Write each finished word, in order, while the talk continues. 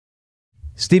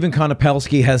Stephen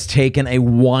Konopelski has taken a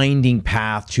winding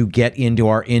path to get into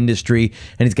our industry,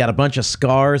 and he's got a bunch of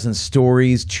scars and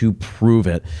stories to prove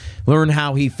it. Learn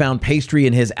how he found Pastry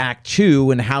in his Act 2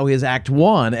 and how his Act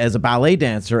 1 as a ballet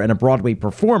dancer and a Broadway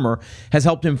performer has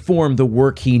helped him form the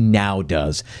work he now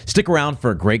does. Stick around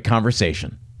for a great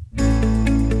conversation.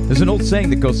 There's an old saying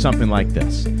that goes something like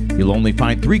this. You'll only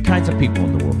find three kinds of people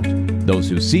in the world: those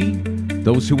who see,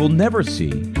 those who will never see,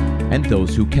 and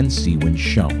those who can see when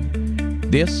shown.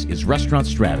 This is Restaurant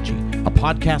Strategy, a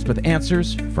podcast with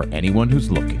answers for anyone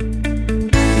who's looking.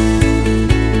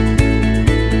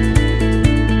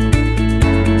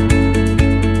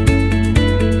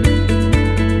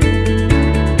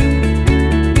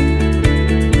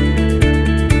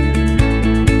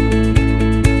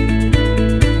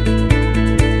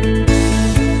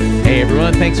 Hey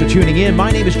everyone, thanks for tuning in.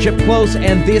 My name is Chip Close,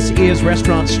 and this is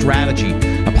Restaurant Strategy,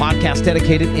 a podcast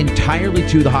dedicated entirely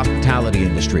to the hospitality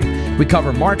industry. We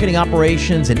cover marketing,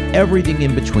 operations, and everything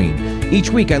in between. Each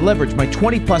week, I leverage my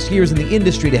 20-plus years in the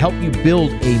industry to help you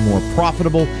build a more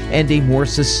profitable and a more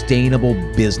sustainable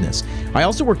business. I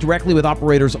also work directly with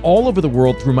operators all over the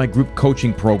world through my group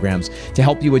coaching programs to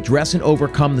help you address and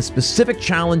overcome the specific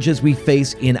challenges we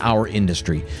face in our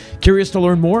industry. Curious to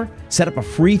learn more? Set up a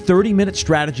free 30-minute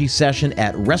strategy session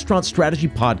at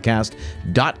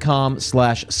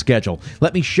restaurantstrategypodcast.com/schedule.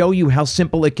 Let me show you how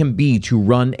simple it can be to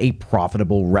run a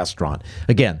profitable restaurant.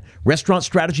 Again,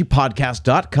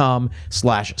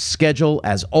 restaurantstrategypodcast.com/schedule.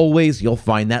 As always, you'll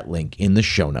find that link in the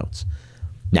show notes.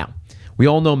 Now, we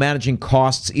all know managing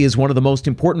costs is one of the most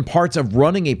important parts of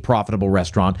running a profitable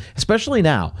restaurant, especially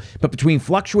now. But between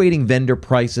fluctuating vendor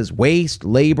prices, waste,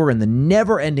 labor, and the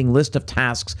never-ending list of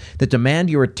tasks that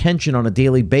demand your attention on a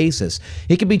daily basis,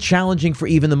 it can be challenging for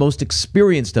even the most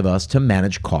experienced of us to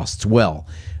manage costs well.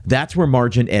 That's where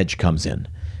MarginEdge comes in.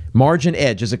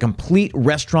 MarginEdge is a complete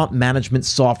restaurant management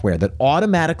software that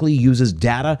automatically uses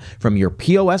data from your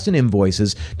POS and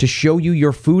invoices to show you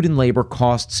your food and labor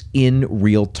costs in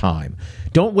real time.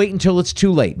 Don't wait until it's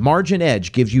too late.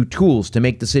 MarginEdge gives you tools to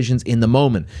make decisions in the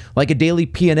moment, like a daily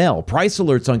P&L, price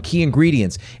alerts on key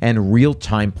ingredients, and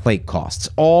real-time plate costs,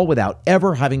 all without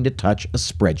ever having to touch a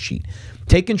spreadsheet.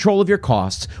 Take control of your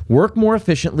costs, work more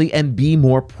efficiently, and be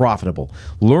more profitable.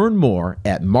 Learn more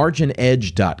at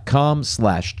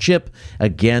marginedge.com/chip.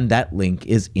 Again, that link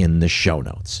is in the show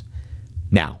notes.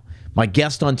 Now, my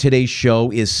guest on today's show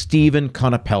is Stephen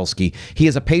Konopelski. He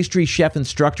is a pastry chef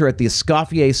instructor at the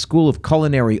Escoffier School of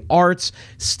Culinary Arts.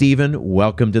 Stephen,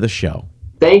 welcome to the show.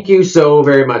 Thank you so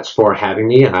very much for having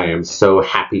me. I am so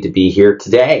happy to be here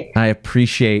today. I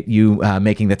appreciate you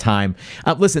making the time.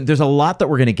 Listen, there's a lot that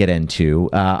we're going to get into.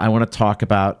 I want to talk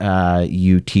about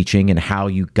you teaching and how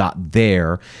you got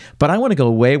there. But I want to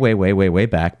go way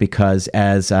back because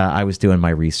as I was doing my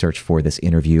research for this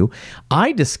interview,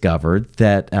 I discovered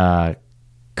that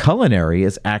Culinary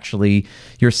is actually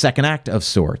your second act of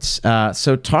sorts.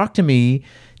 So talk to me.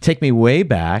 Take me way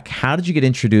back. How did you get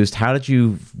introduced? How did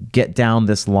you get down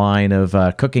this line of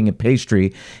cooking and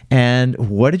pastry? And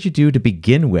what did you do to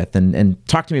begin with? And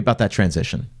talk to me about that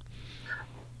transition.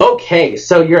 Okay,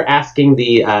 so you're asking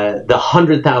the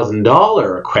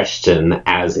 $100,000 question,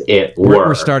 as it were.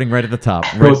 We're starting right at the top.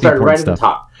 We'll start right at the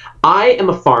top. I am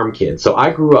a farm kid, so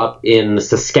I grew up in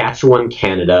Saskatchewan,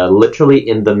 Canada, literally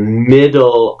in the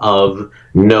middle of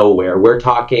nowhere. We're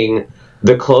talking...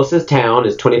 The closest town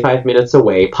is 25 minutes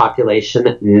away,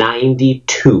 population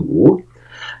 92.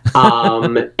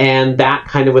 And that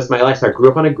kind of was my life. So I grew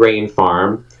up on a grain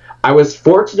farm. I was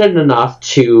fortunate enough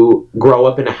to grow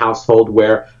up in a household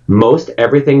where most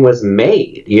everything was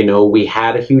made. You know, we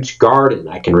had a huge garden.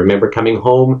 I can remember coming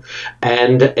home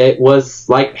and it was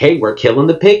like, hey, we're killing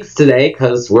the pigs today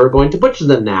because we're going to butcher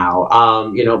them now.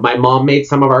 You know, my mom made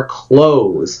some of our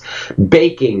clothes,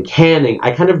 baking, canning.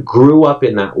 I kind of grew up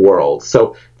in that world.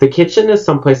 So the kitchen is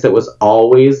someplace that was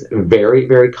always very,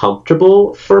 very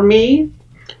comfortable for me.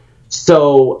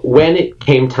 So when it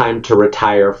came time to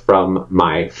retire from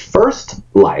my first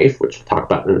life, which we'll talk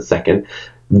about in a second,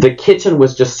 the kitchen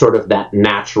was just sort of that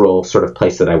natural sort of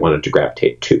place that I wanted to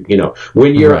gravitate to. You know,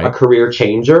 when you're a career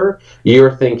changer,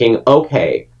 you're thinking,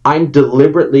 okay, I'm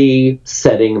deliberately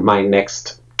setting my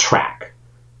next track.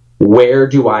 Where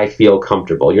do I feel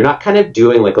comfortable? You're not kind of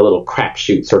doing like a little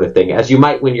crapshoot sort of thing, as you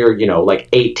might when you're, you know, like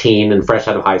 18 and fresh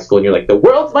out of high school, and you're like, the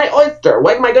world's my oyster.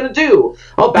 What am I going to do?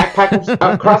 I'll backpack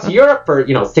across Europe for,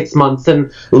 6 months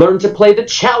and learn to play the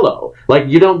cello. Like,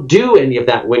 you don't do any of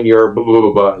that when you're blah,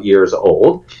 blah, blah, years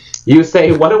old. You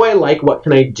say, what do I like? What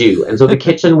can I do? And so the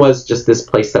kitchen was just this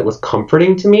place that was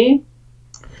comforting to me.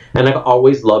 And I've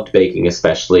always loved baking,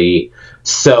 especially.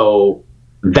 So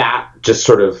that just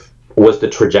sort of was the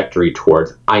trajectory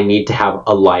towards, I need to have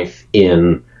a life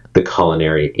in the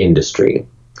culinary industry.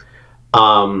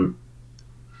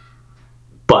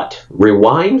 But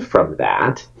rewind from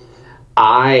that,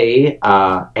 I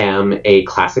am a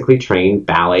classically trained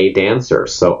ballet dancer.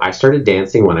 So I started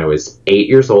dancing when I was 8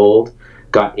 years old,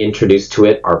 got introduced to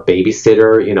it. Our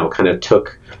babysitter, kind of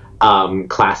took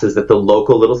classes at the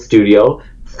local little studio,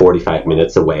 45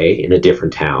 minutes away in a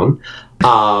different town.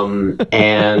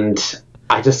 And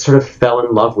I just sort of fell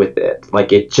in love with it.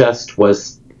 Like, it just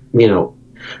was,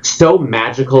 so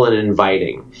magical and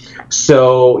inviting.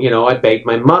 So, I begged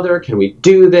my mother, can we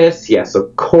do this? Yes,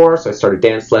 of course. I started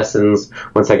dance lessons.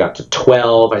 Once I got to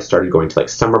 12, I started going to like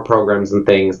summer programs and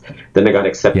things. Then I got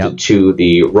accepted to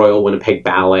the Royal Winnipeg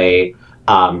Ballet,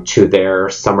 to their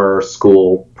summer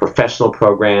school professional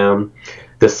program.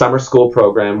 The summer school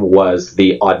program was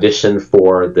the audition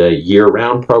for the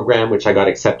year-round program, which I got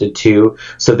accepted to.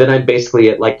 So then I'm basically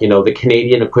at the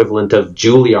Canadian equivalent of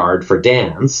Juilliard for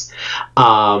dance.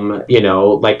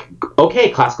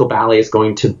 Okay, classical ballet is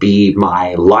going to be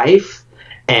my life.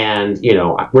 And,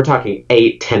 we're talking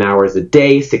 8-10 hours a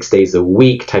day, 6 days a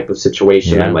week type of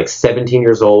situation. Yeah. I'm like 17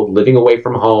 years old, living away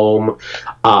from home,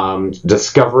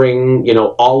 discovering,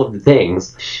 all of the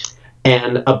things.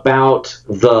 And about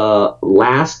the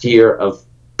last year of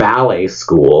ballet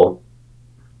school,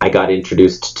 I got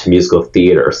introduced to musical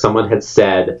theater. Someone had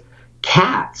said,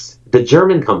 Cats, the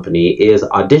German company, is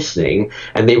auditioning,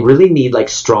 and they really need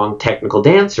strong technical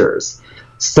dancers.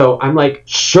 So I'm like,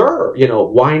 sure,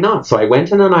 why not? So I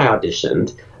went in and I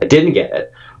auditioned. I didn't get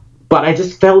it, but I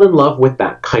just fell in love with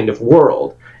that kind of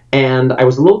world. And I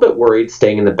was a little bit worried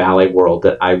staying in the ballet world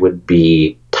that I would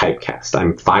be typecast.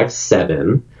 I'm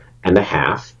 5'7" and a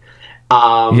half.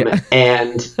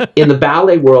 And in the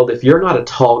ballet world, if you're not a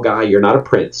tall guy, you're not a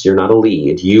prince, you're not a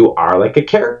lead, you are like a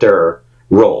character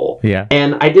role. Yeah.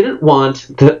 And I didn't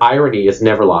want, the irony is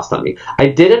never lost on me, I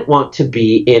didn't want to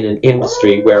be in an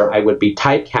industry where I would be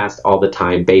typecast all the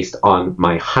time based on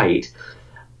my height.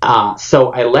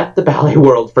 So I left the ballet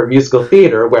world for musical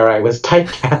theater, where I was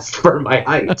typecast for my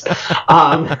height.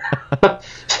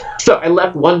 So I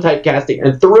left one typecasting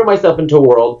and threw myself into a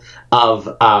world of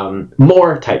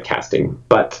more typecasting.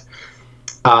 But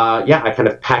I kind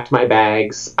of packed my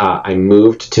bags. I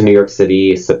moved to New York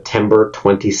City September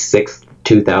 26th,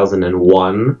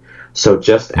 2001. So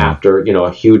just after,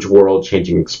 a huge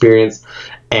world-changing experience,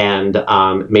 and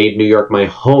made New York my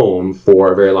home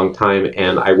for a very long time.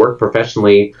 And I worked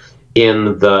professionally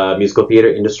in the musical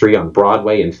theater industry on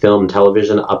Broadway and film and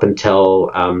television up until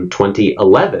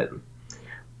 2011,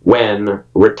 when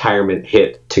retirement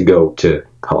hit to go to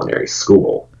culinary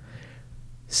school.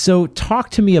 So talk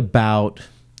to me about,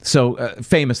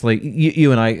 famously,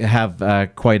 you and I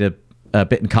have quite a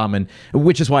bit in common,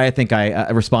 which is why I think I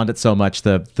responded so much.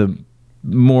 The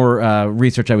more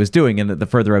research I was doing and the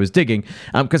further I was digging,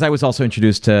 because I was also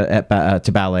introduced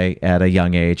to ballet at a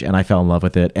young age, and I fell in love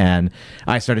with it. And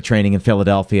I started training in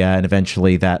Philadelphia, and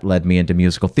eventually that led me into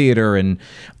musical theater and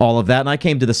all of that. And I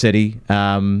came to the city,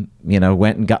 went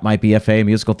and got my BFA in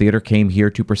musical theater, came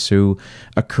here to pursue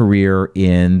a career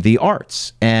in the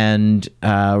arts and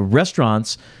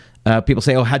restaurants. People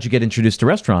say, oh, how'd you get introduced to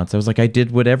restaurants? I was like, I did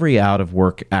what every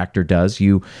out-of-work actor does.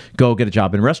 You go get a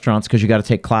job in restaurants because you got to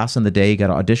take class in the day, you got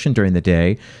to audition during the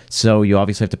day, so you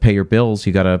obviously have to pay your bills,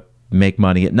 you got to make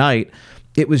money at night.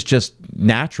 It was just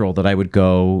natural that I would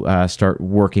go start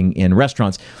working in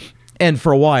restaurants. And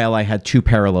for a while, I had two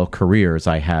parallel careers.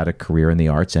 I had a career in the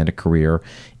arts and a career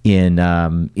in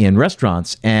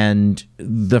restaurants. And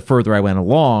the further I went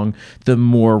along, the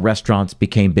more restaurants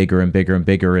became bigger and bigger and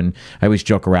bigger. And I always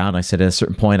joke around. I said at a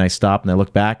certain point, I stopped and I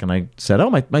looked back and I said, oh,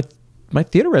 my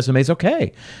theater resume is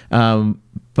okay,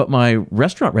 but my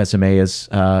restaurant resume is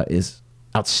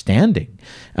outstanding.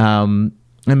 And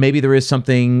maybe there is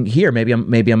something here.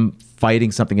 Maybe I'm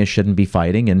fighting something I shouldn't be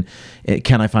fighting. And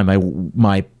can I find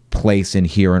my place in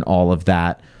here and all of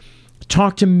that?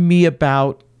 Talk to me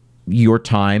about your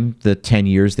time, the 10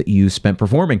 years that you spent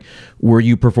performing. Were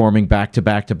you performing back to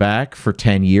back to back for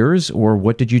 10 years, or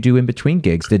what did you do in between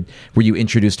gigs? Were you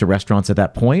introduced to restaurants at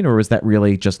that point, or was that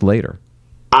really just later?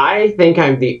 I think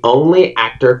I'm the only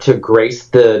actor to grace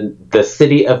the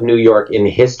city of New York in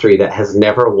history that has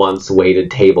never once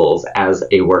waited tables as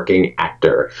a working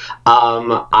actor.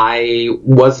 I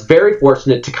was very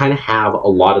fortunate to kind of have a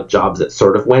lot of jobs that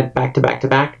sort of went back to back to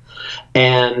back.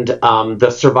 And the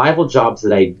survival jobs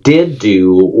that I did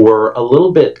do were a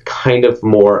little bit kind of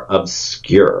more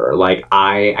obscure. Like,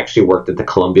 I actually worked at the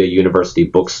Columbia University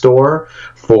bookstore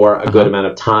for a good amount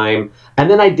of time. And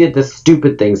then I did the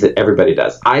stupid things that everybody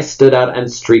does. I stood out on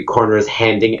street corners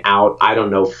handing out, I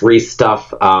don't know, free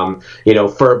stuff,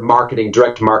 for marketing,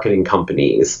 direct marketing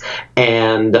companies.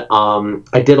 And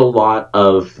I did a lot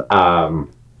of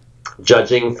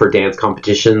judging for dance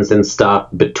competitions and stuff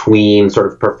between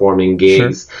sort of performing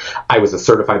gigs. Sure. I was a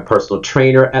certified personal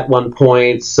trainer at one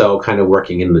point, so kind of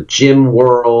working in the gym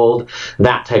world,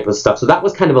 that type of stuff. So that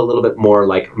was kind of a little bit more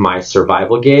like my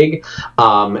survival gig,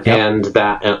 and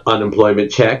that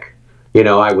unemployment check.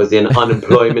 I was in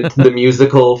Unemployment, the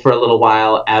musical, for a little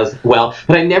while as well.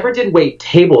 But I never did wait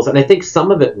tables, and I think some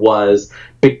of it was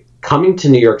coming to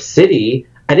New York City.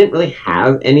 I didn't really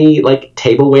have any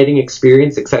table waiting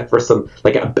experience except for some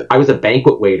I was a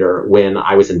banquet waiter when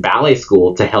I was in ballet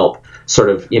school to help sort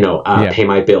of pay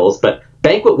my bills. But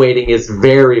banquet waiting is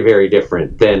very, very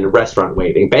different than restaurant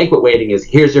waiting. Banquet waiting is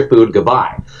here's your food,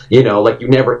 goodbye. You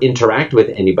never interact with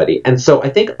anybody. And so I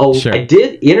think Sure. I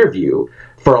did interview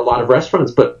for a lot of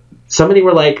restaurants, but so many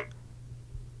were like,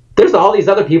 there's all these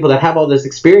other people that have all this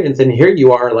experience, and here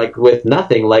you are with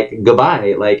nothing,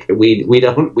 goodbye, we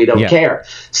don't care.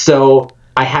 So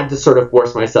I had to sort of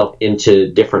force myself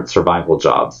into different survival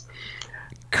jobs.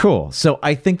 Cool. So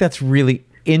I think that's really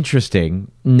interesting.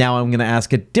 Now I'm going to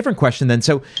ask a different question then.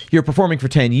 So you're performing for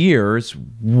 10 years.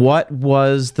 What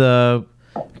was can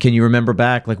you remember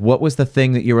back, what was the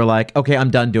thing that you were like, okay,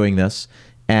 I'm done doing this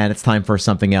and it's time for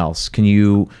something else?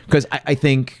 Because I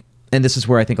think, and this is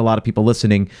where I think a lot of people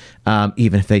listening,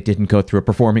 even if they didn't go through a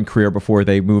performing career before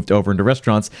they moved over into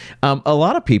restaurants, a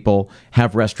lot of people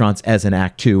have restaurants as an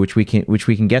act too, which we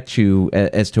can get to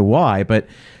as to why. But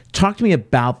talk to me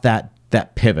about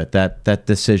that pivot, that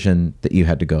decision that you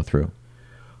had to go through.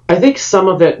 I think some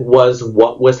of it was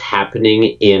what was happening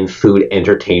in food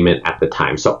entertainment at the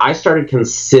time. So I started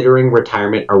considering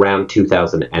retirement around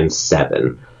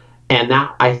 2007. And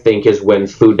that, I think, is when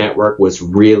Food Network was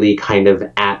really kind of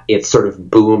at its sort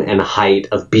of boom and height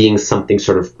of being something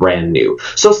sort of brand new.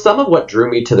 So some of what drew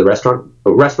me to the restaurant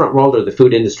world or the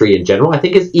food industry in general, I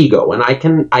think, is ego. And I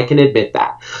can admit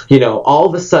that. All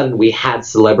of a sudden we had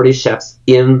celebrity chefs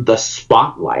in the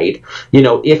spotlight.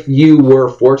 If you were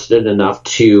fortunate enough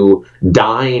to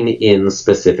dine in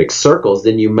specific circles,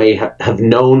 then you may have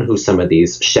known who some of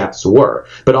these chefs were.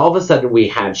 But all of a sudden we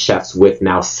had chefs with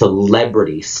now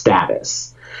celebrity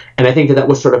status. And I think that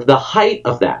was sort of the height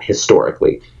of that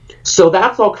historically. So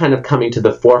that's all kind of coming to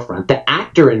the forefront. The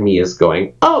actor in me is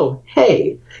going, oh,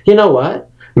 hey, you know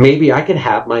what? Maybe I could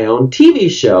have my own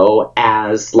TV show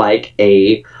as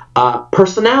a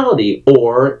personality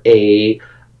or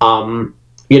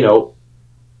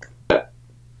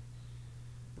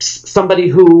somebody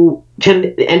who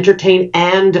can entertain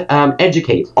and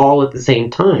educate all at the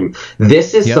same time.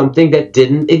 This is something that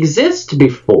didn't exist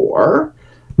before.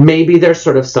 Maybe there's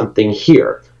sort of something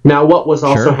here. Now, what was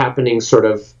also happening sort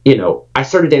of, I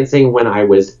started dancing when I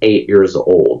was 8 years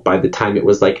old. By the time it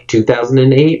was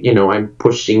 2008, I'm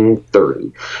pushing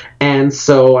 30. And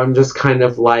so I'm just kind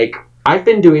of I've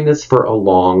been doing this for a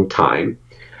long time.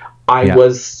 I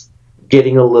was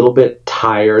getting a little bit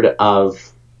tired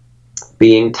of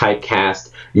being typecast.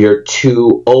 You're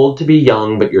too old to be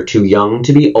young, but you're too young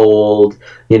to be old.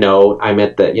 I'm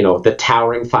at the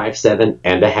towering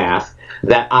 5'7.5"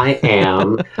 that I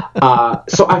am.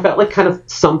 So I felt like kind of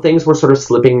some things were sort of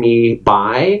slipping me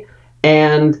by.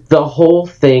 And the whole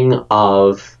thing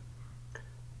of,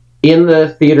 in the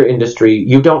theater industry,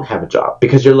 you don't have a job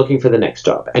because you're looking for the next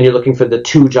job, and you're looking for the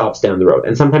 2 jobs down the road,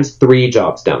 and sometimes 3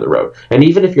 jobs down the road. And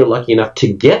even if you're lucky enough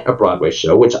to get a Broadway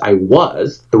show, which I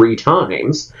was 3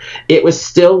 times, it was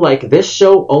still this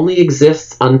show only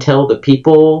exists until the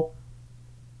people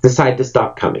decide to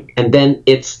stop coming, and then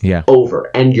it's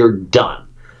over and you're done.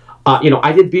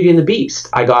 I did Beauty and the Beast.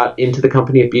 I got into the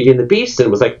company of Beauty and the Beast and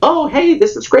was like, oh, hey,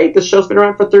 this is great. This show's been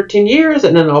around for 13 years.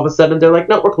 And then all of a sudden they're like,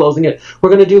 no, we're closing it. We're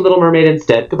going to do Little Mermaid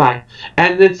instead. Goodbye.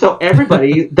 And then so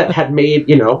everybody that had made,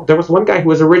 there was one guy who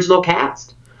was original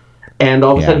cast. And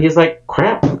all of a sudden he's like,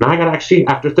 crap, now I got to actually,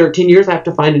 after 13 years, I have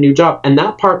to find a new job. And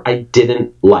that part I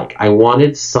didn't like. I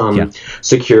wanted some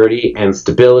security and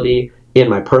stability in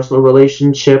my personal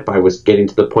relationship. I was getting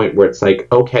to the point where it's like,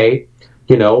 okay,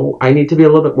 I need to be a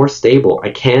little bit more stable. I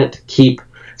can't keep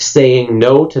saying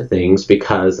no to things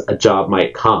because a job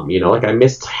might come. I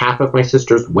missed half of my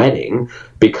sister's wedding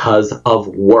because of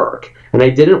work. And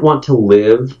I didn't want to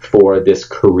live for this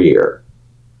career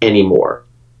anymore.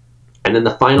 And then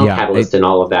the final catalyst in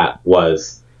all of that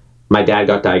was my dad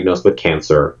got diagnosed with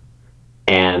cancer.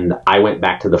 and I went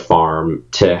back to the farm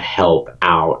to help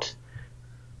out.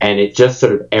 And it just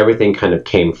sort of, everything kind of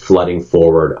came flooding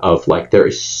forward of like, there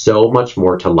is so much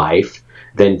more to life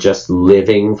than just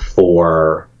living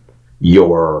for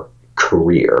your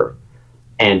career.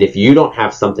 And if you don't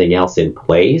have something else in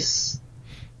place,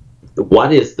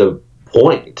 what is the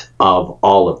point of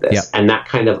all of this? Yep. And that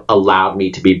kind of allowed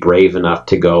me to be brave enough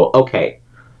to go, okay,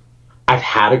 I've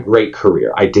had a great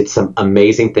career. I did some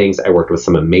amazing things. I worked with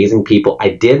some amazing people. I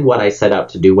did what I set out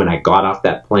to do when I got off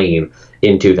that plane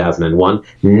in 2001.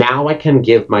 Now I can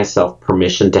give myself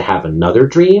permission to have another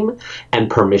dream and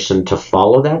permission to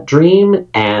follow that dream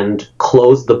and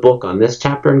close the book on this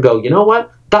chapter and go, you know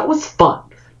what? That was fun.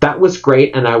 That was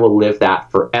great, and I will live that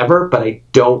forever, but I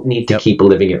don't need to keep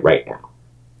living it right now.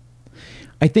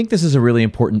 I think this is a really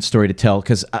important story to tell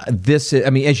because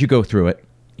as you go through it,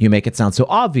 you make it sound so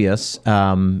obvious,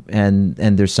 and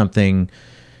there's something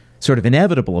sort of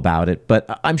inevitable about it.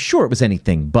 But I'm sure it was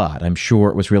anything but. I'm sure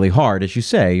it was really hard, as you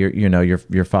say.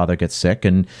 Your father gets sick,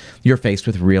 and you're faced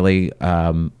with really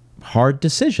hard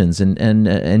decisions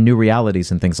and new realities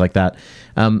and things like that.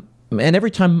 And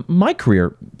every time my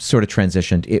career sort of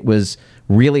transitioned, it was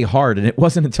really hard. And it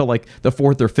wasn't until like the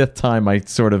fourth or fifth time I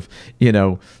sort of,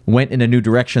 went in a new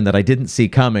direction that I didn't see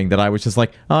coming that I was just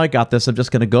like, oh, I got this. I'm just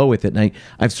going to go with it. And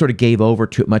I've sort of gave over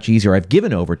to it much easier. I've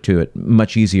given over to it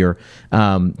much easier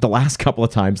the last couple of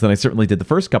times than I certainly did the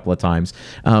first couple of times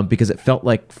because it felt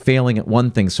like failing at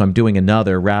one thing, so I'm doing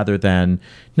another rather than,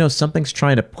 something's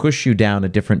trying to push you down a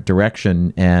different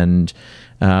direction. And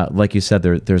like you said,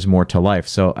 there's more to life.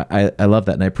 So I love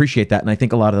that, and I appreciate that. And I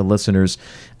think a lot of the listeners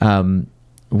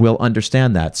will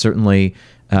understand that. Certainly,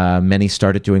 many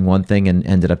started doing one thing and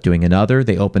ended up doing another.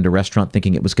 They opened a restaurant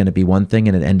thinking it was going to be one thing,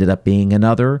 and it ended up being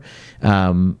another.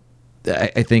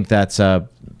 I think that's sort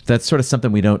of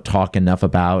something we don't talk enough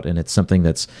about, and it's something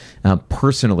that's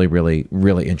personally really,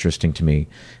 really interesting to me.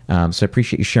 So I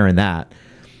appreciate you sharing that.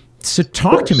 So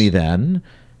talk to me then.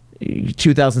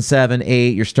 2007, 8,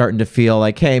 you're starting to feel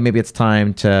like, hey, maybe it's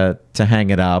time to hang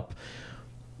it up.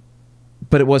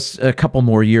 But it was a couple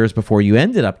more years before you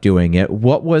ended up doing it.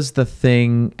 What was the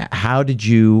thing? How did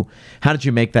you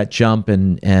make that jump?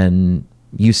 And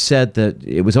you said that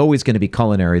it was always going to be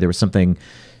culinary. There was something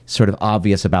sort of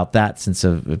obvious about that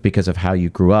because of how you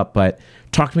grew up. But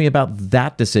talk to me about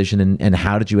that decision and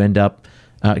how did you end up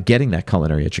getting that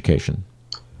culinary education?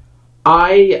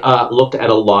 I looked at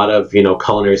a lot of,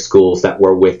 culinary schools that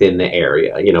were within the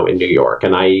area, in New York.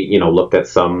 And I, looked at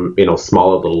some,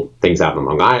 smaller little things out on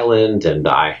Long Island. And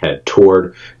I had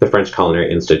toured the French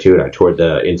Culinary Institute. I toured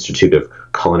the Institute of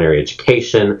Culinary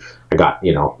Education. I got,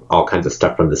 all kinds of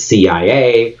stuff from the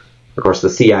CIA. Of course, the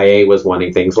CIA was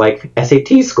wanting things like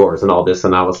SAT scores and all this.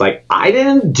 And I was like, I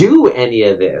didn't do any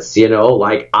of this,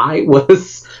 I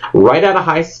was right out of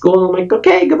high school. I'm like,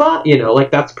 okay, goodbye.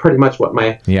 That's pretty much what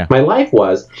my life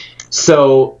was.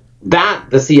 So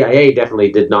the CIA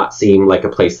definitely did not seem like a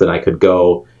place that I could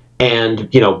go. And,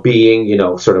 being,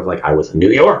 sort of like I was a New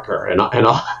Yorker and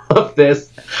all of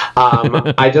this,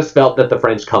 I just felt that the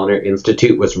French Culinary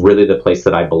Institute was really the place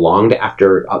that I belonged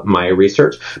after my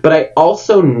research. But I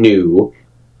also knew,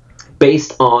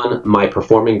 based on my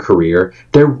performing career,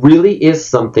 there really is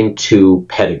something to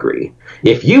pedigree.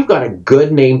 If you've got a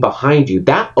good name behind you,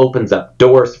 that opens up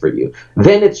doors for you.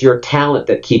 Then it's your talent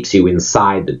that keeps you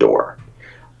inside the door.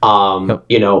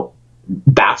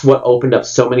 That's what opened up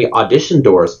so many audition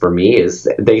doors for me is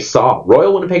they saw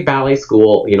Royal Winnipeg Ballet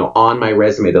School, on my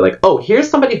resume. They're like, oh, here's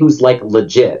somebody who's like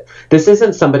legit. This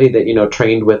isn't somebody that,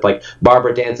 trained with like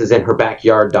Barbara dances in her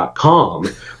backyard.com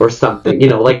or something,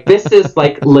 this is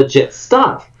like legit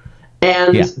stuff.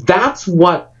 And that's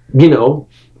what,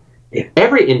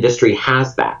 every industry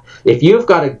has that. If you've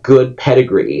got a good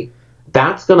pedigree,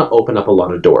 that's going to open up a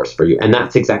lot of doors for you. And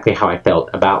that's exactly how I felt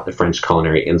about the French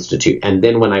Culinary Institute. And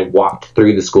then when I walked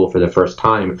through the school for the first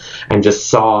time and just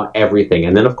saw everything,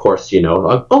 and then of course,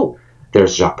 oh,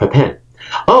 there's Jacques Pepin.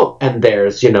 Oh, and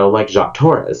there's, like Jacques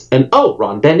Torres. And oh,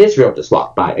 Ron Ben Israel just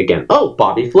walked by again. Oh,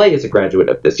 Bobby Flay is a graduate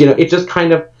of this. It just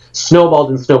kind of snowballed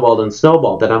and snowballed and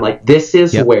snowballed. And I'm like, this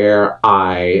is where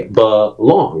I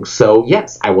belong. So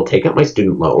yes, I will take out my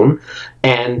student loan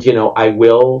and, I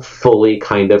will fully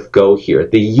kind of go here.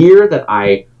 The year that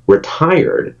I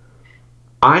retired,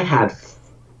 I had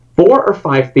 4 or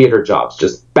 5 theater jobs,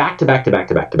 just back to back to back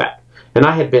to back to back. And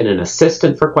I had been an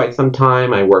assistant for quite some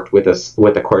time. I worked with a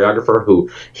choreographer who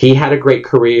he had a great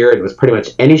career. It was pretty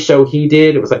much any show he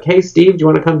did. It was like, hey, Steve, do you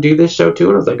want to come do this show too?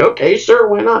 And I was like, okay, sure,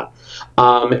 why not?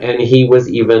 And he was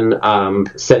even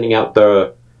sending out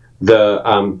the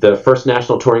first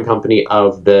national touring company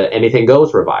of the Anything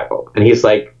Goes revival. And he's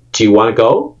like, do you want to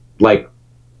go? Like,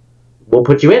 we'll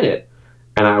put you in it.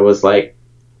 And I was like,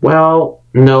 well,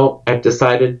 no, I've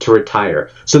decided to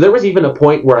retire. So there was even a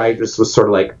point where I just was sort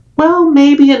of like, well,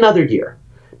 maybe another year.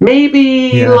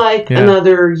 Maybe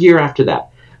another year after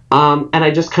that. And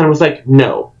I just kind of was like,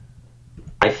 no.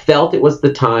 I felt it was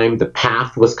the time. The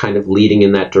path was kind of leading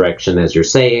in that direction, as you're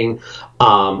saying.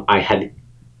 I had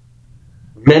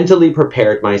mentally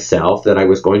prepared myself that I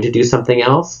was going to do something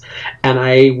else. And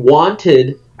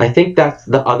I think that's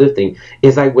the other thing,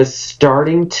 is I was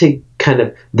starting to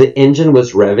the engine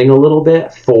was revving a little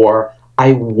bit for,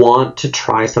 I want to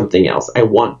try something else. I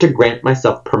want to grant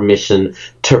myself permission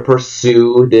to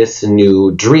pursue this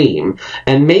new dream.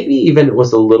 And maybe even it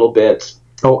was a little bit,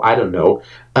 I don't know,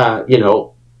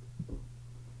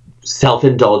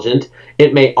 self-indulgent.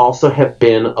 It may also have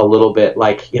been a little bit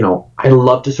like, I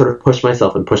love to sort of push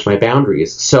myself and push my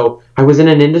boundaries. So I was in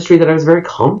an industry that I was very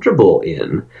comfortable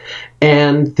in.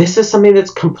 And this is something that's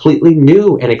completely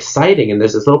new and exciting. And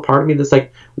there's this little part of me that's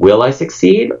like, will I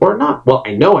succeed or not? Well,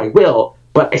 I know I will,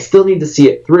 but I still need to see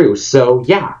it through. So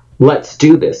yeah, let's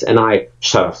do this. And I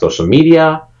shut off social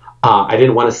media. I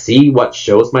didn't want to see what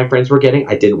shows my friends were getting.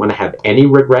 I didn't want to have any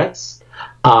regrets.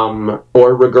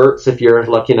 Or regrets if you're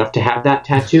lucky enough to have that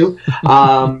tattoo.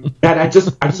 And I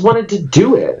just wanted to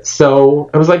do it.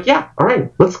 So I was like, yeah, all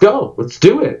right, let's go. Let's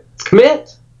do it. Let's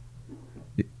commit.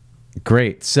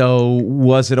 Great. So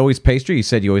was it always pastry? You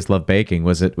said you always loved baking.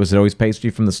 Was it always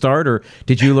pastry from the start, or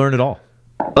did you learn it all?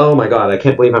 Oh my God, I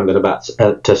can't believe I'm about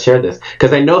to share this,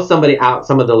 because I know some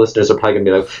of the listeners are probably going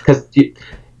to be like, because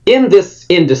in this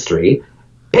industry,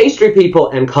 pastry people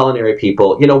and culinary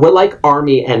people, we're like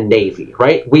Army and Navy,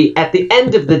 right? At the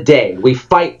end of the day, we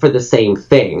fight for the same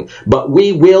thing, but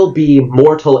we will be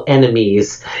mortal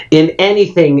enemies in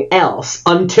anything else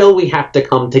until we have to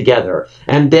come together,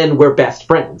 and then we're best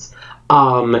friends.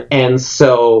 And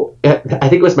so I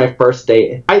think it was my first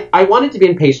day. I wanted to be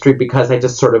in pastry because I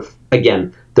just sort of,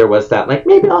 again, there was that, like,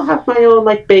 maybe I'll have my own,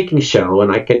 like, baking show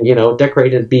and I can,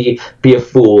 decorate and be a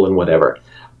fool and whatever.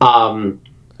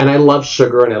 And I love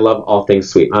sugar and I love all things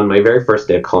sweet. On my very first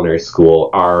day of culinary school,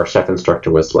 our chef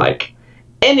instructor was like,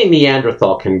 any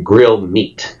Neanderthal can grill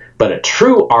meat, but a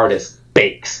true artist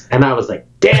bakes. And I was like,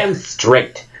 damn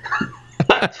straight.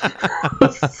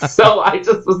 So I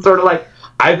just was sort of like,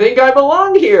 I think I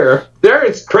belong here. They're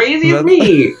as crazy as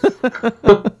me.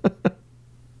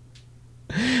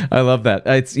 I love that.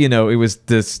 It's, it was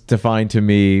defined to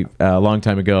me a long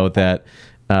time ago that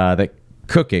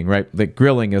cooking, right? That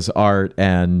grilling is art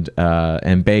and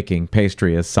baking,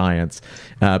 pastry is science,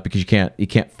 because you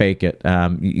can't fake it.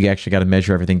 You actually got to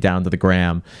measure everything down to the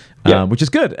gram, which is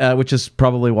good. Which is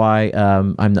probably why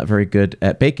I'm not very good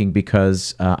at baking,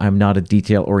 because I'm not a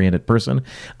detail-oriented person.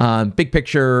 Big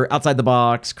picture, outside the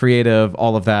box, creative,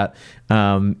 all of that.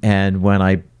 And when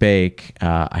I bake,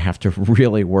 I have to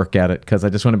really work at it, because I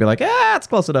just want to be like, it's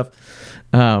close enough,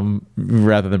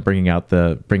 rather than bringing out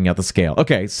the scale.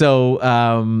 Okay,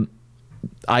 so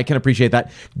I can appreciate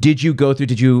that. Did you go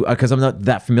through? Because I'm not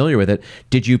that familiar with it.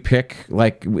 Did you pick,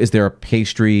 like, is there a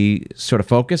pastry sort of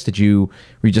focus? Were you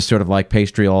just sort of like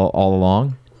pastry all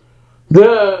along?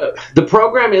 The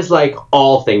program is like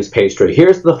all things pastry.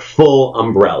 Here's the full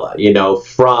umbrella,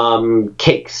 from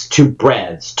cakes to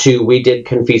breads to, we did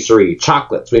confiserie,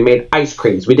 chocolates, we made ice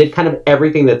creams, we did kind of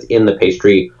everything that's in the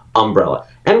pastry umbrella.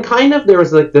 And kind of there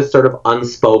was like this sort of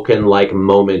unspoken like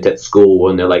moment at school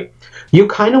when they're like, you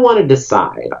kind of want to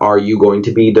decide, are you going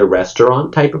to be the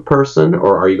restaurant type of person,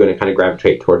 or are you going to kind of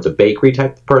gravitate towards a bakery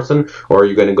type of person, or are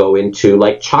you going to go into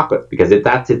like chocolate, because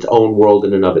that's its own world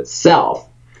in and of itself.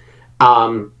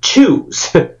 Choose,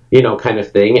 kind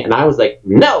of thing. And I was like,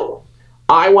 no,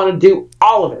 I want to do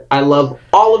all of it. I love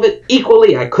all of it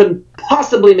equally. I couldn't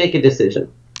possibly make a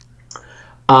decision.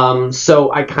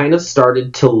 So I kind of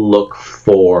started to look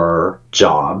for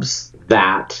jobs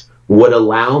that would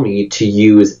allow me to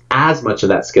use as much of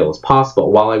that skill as possible.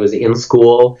 While I was in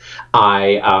school,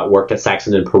 I worked at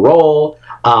Saxon and Payroll,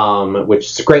 which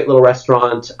is a great little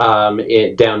restaurant down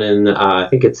in, I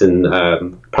think it's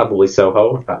in probably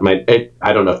Soho.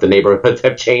 I don't know if the neighborhoods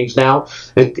have changed now.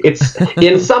 It's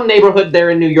in some neighborhood there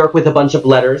in New York with a bunch of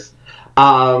letters.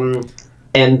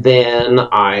 And then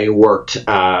I worked,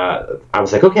 I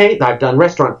was like, okay, I've done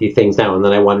restaurant-y things now. And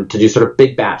then I wanted to do sort of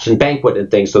big batch and banquet and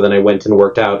things. So then I went and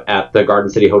worked out at the Garden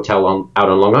City Hotel out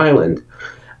on Long Island.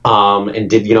 And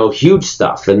did, huge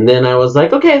stuff. And then I was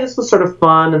like, okay, this was sort of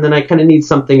fun. And then I kind of need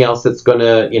something else that's going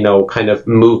to, kind of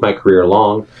move my career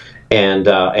along. And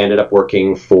I ended up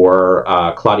working for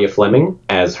Claudia Fleming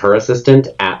as her assistant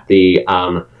at the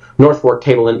North Fork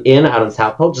Table and Inn out in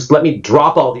South Pole. Just let me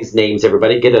drop all these names,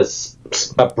 everybody. Get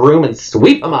a broom and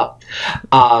sweep them up.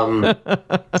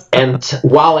 And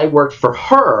while I worked for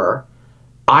her,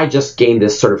 I just gained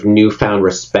this sort of newfound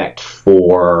respect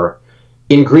for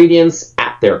ingredients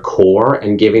at their core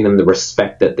and giving them the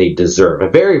respect that they deserve. A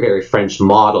very, very French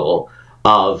model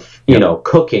of,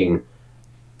 cooking.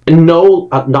 No,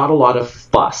 not a lot of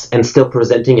fuss, and still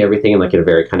presenting everything in like in a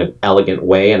very kind of elegant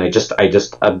way. And I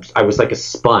was like a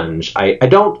sponge. I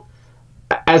don't,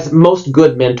 as most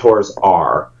good mentors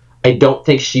are, I don't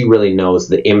think she really knows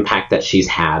the impact that she's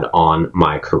had on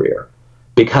my career,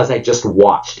 because I just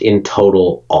watched in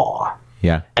total awe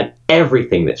at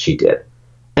everything that she did.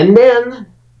 And then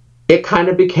it kind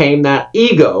of became that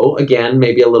ego again,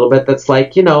 maybe a little bit, that's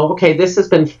like, okay, this has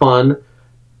been fun,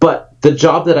 but the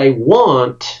job that I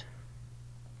want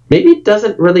maybe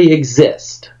doesn't really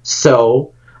exist.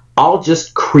 So I'll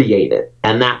just create it.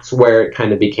 And that's where it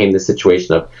kind of became the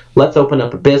situation of, let's open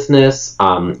up a business.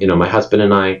 My husband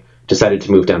and I decided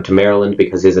to move down to Maryland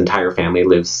because his entire family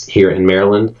lives here in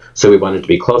Maryland. So we wanted to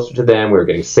be closer to them. We were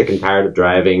getting sick and tired of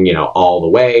driving, all the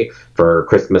way for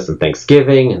Christmas and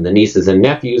Thanksgiving. And the nieces and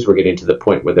nephews were getting to the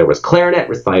point where there was clarinet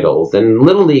recitals and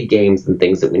Little League games and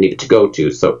things that we needed to go to.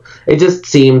 So it just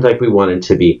seemed like we wanted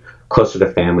to be closer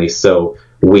to family. So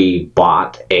we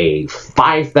bought a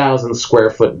 5,000 square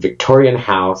foot Victorian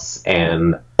house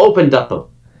and opened up a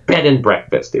bed and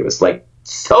breakfast. It was like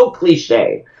so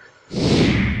cliche.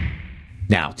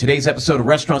 Now, today's episode of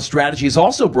Restaurant Strategy is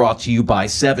also brought to you by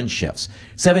 7 Shifts.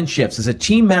 7 Shifts is a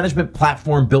team management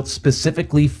platform built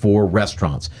specifically for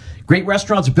restaurants. Great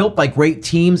restaurants built by great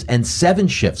teams, and 7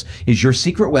 Shifts is your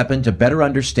secret weapon to better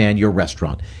understand your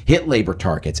restaurant, hit labor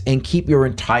targets, and keep your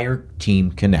entire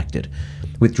team connected.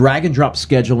 With drag and drop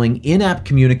scheduling, in-app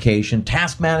communication,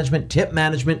 task management, tip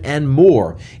management, and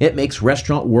more, it makes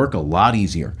restaurant work a lot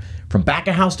easier. From back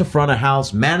of house to front of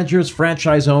house, managers,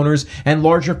 franchise owners, and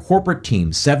larger corporate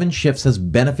teams, 7 Shifts has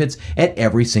benefits at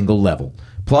every single level.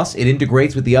 Plus, it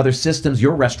integrates with the other systems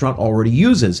your restaurant already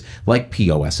uses, like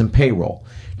POS and payroll.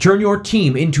 Turn your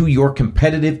team into your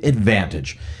competitive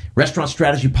advantage. Restaurant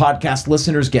Strategy Podcast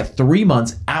listeners get 3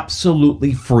 months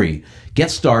absolutely free. Get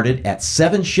started at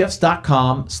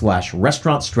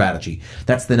 7shifts.com/restaurant strategy.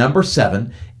 That's the number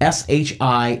 7,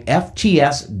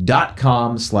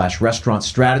 SHIFTS.com/restaurant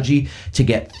strategy to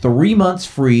get 3 months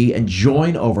free and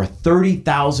join over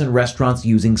 30,000 restaurants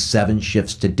using 7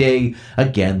 Shifts today.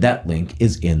 Again, that link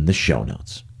is in the show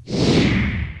notes.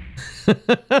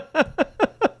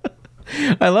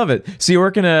 I love it. So you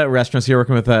work in a restaurant. So you're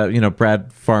working with,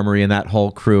 Brad Farmery and that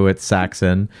whole crew at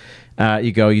Saxon.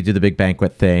 You do the big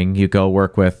banquet thing. You go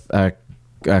work with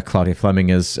Claudia Fleming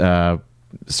is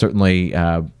certainly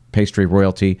pastry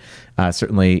royalty,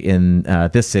 certainly in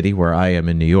this city where I am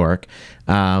in New York.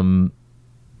 And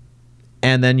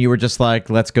then you were just like,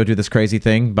 let's go do this crazy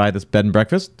thing, buy this bed and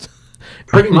breakfast.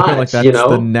 Pretty much, like that's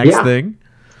the next thing.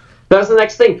 That was the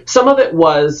next thing. Some of it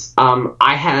was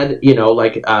I had,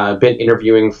 been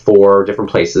interviewing for different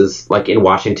places, like in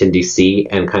Washington, D.C.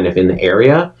 and kind of in the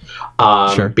area,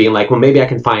 being like, well, maybe I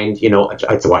can find,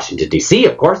 it's Washington, D.C.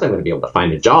 Of course I'm going to be able to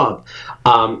find a job.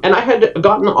 And I had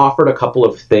gotten offered a couple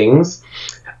of things.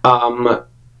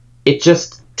 It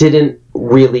just didn't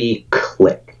really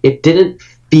click. It didn't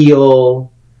feel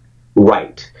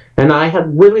right. And I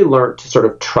had really learned to sort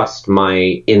of trust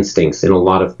my instincts in a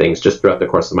lot of things just throughout the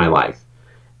course of my life.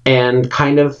 And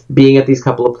kind of being at these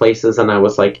couple of places, and I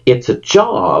was like, it's a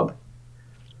job,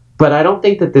 but I don't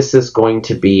think that this is going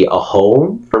to be a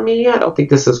home for me. I don't think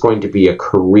this is going to be a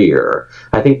career.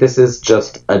 I think this is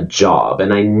just a job,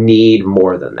 and I need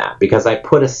more than that because I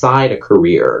put aside a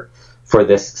career for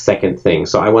this second thing.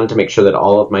 So I wanted to make sure that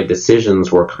all of my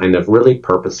decisions were kind of really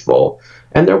purposeful.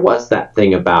 And there was that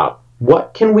thing about,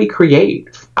 what can we create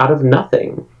out of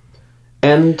nothing?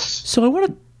 And so I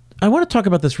want to talk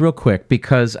about this real quick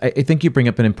because I think you bring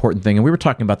up an important thing, and we were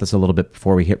talking about this a little bit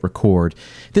before we hit record.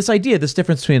 This idea, this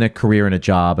difference between a career and a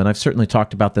job, and I've certainly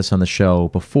talked about this on the show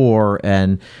before,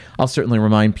 and I'll certainly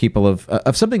remind people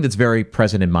of something that's very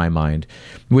present in my mind,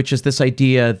 which is this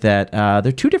idea that there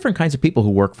are 2 different kinds of people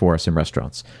who work for us in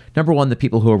restaurants. Number one, the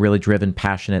people who are really driven,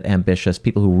 passionate, ambitious,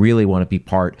 people who really want to be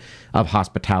part of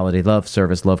hospitality, love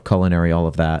service, love culinary, all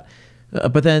of that.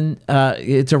 But then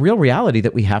it's a real reality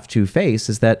that we have to face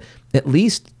is that at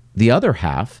least the other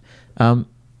half,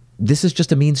 this is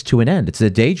just a means to an end. It's a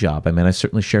day job. I mean, I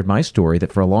certainly shared my story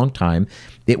that for a long time,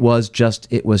 it was just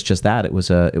that. It was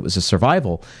a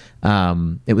survival.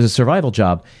 It was a survival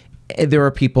job. There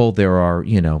are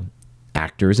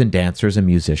actors and dancers and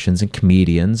musicians and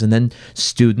comedians, and then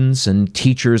students and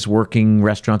teachers working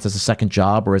restaurants as a second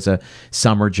job or as a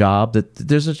summer job. That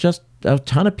there's just a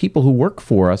ton of people who work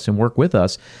for us and work with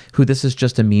us who this is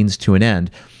just a means to an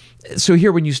end. So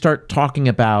here, when you start talking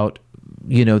about,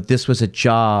 this was a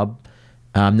job,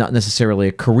 not necessarily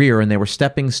a career, and they were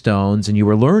stepping stones and you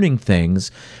were learning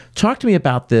things, talk to me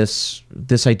about this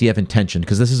idea of intention,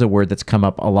 because this is a word that's come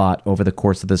up a lot over the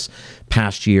course of this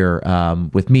past year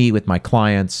with me, with my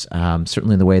clients,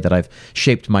 certainly in the way that I've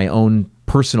shaped my own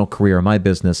personal career, my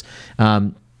business,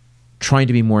 trying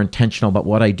to be more intentional about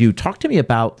what I do. Talk to me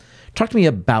about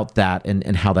that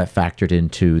and how that factored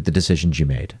into the decisions you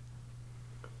made.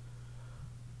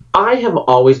 I have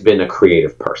always been a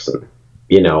creative person,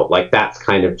 that's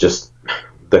kind of just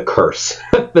the curse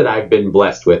that I've been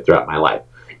blessed with throughout my life.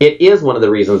 It is one of the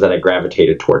reasons that I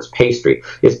gravitated towards pastry.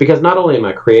 It's because not only am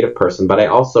I a creative person, but I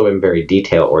also am very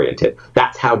detail oriented.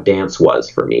 That's how dance was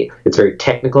for me. It's very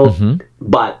technical,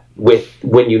 but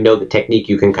when you know the technique,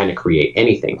 you can kind of create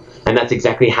anything. And that's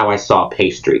exactly how I saw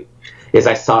pastry, is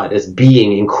I saw it as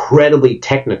being incredibly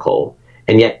technical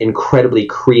and yet incredibly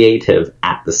creative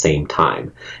at the same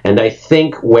time. And I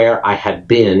think where I had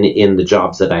been in the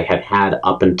jobs that I had had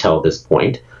up until this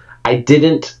point, I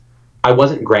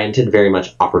wasn't granted very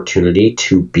much opportunity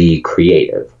to be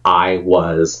creative. I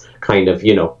was kind of,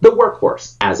 the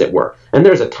workhorse, as it were. And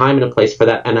there's a time and a place for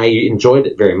that, and I enjoyed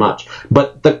it very much.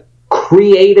 But the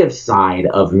creative side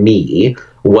of me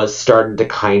was starting to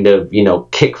kind of,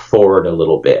 kick forward a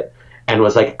little bit. And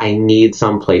was like, I need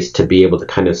some place to be able to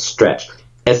kind of stretch,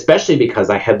 especially because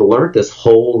I had learned this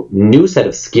whole new set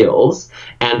of skills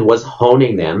and was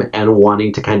honing them and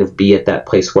wanting to kind of be at that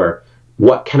place where,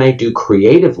 what can I do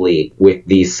creatively with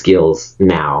these skills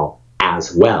now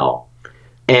as well?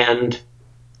 And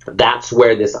that's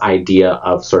where this idea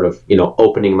of sort of,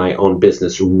 opening my own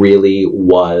business really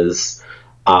was,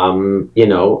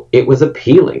 it was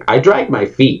appealing. I dragged my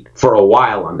feet for a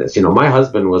while on this. My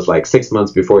husband was like 6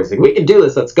 months before, he's like, we can do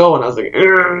this, let's go. And I was like,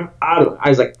 I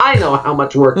was like, I know how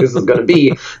much work this is going to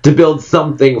be to build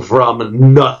something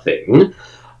from nothing.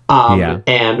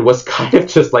 And was kind of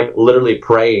just like literally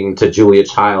praying to Julia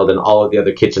Child and all of the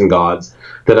other kitchen gods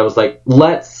that I was like,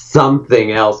 let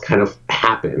something else kind of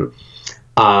happen.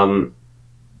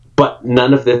 But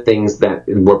none of the things that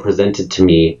were presented to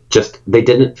me, they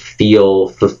didn't feel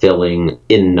fulfilling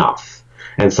enough.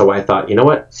 And so I thought, you know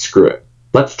what? Screw it.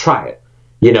 Let's try it.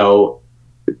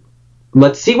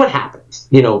 Let's see what happens.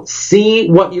 See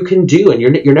what you can do. And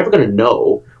you're never going to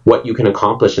know what you can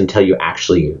accomplish until you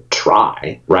actually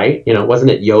try, right?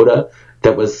 Wasn't it Yoda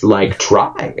that was like,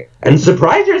 try and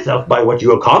surprise yourself by what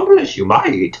you accomplish? You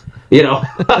might,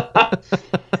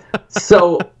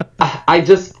 So I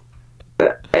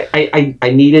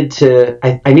needed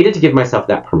to give myself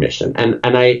that permission. And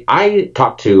I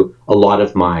talked to a lot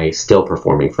of my still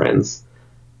performing friends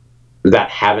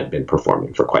that haven't been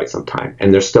performing for quite some time,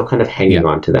 and they're still kind of hanging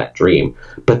on to that dream,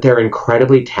 but they're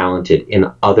incredibly talented in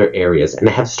other areas and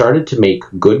have started to make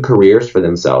good careers for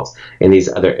themselves in these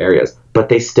other areas, but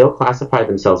they still classify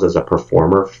themselves as a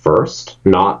performer first,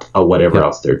 not a whatever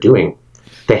else they're doing.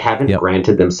 They haven't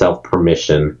granted themselves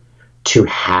permission to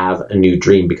have a new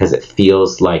dream because it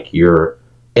feels like you're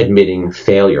admitting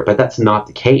failure, but that's not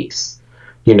the case.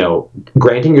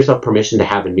 Granting yourself permission to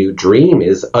have a new dream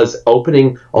is us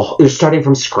opening, you're starting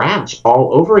from scratch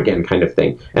all over again kind of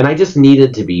thing. And I just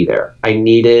needed to be there. I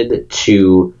needed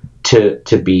to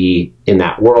be in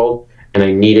that world, and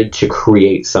I needed to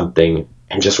create something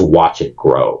and just watch it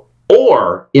grow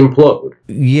or implode.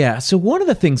 Yeah. So one of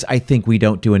the things I think we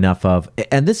don't do enough of,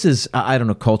 and this is, I don't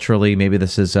know, culturally, maybe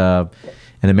this is an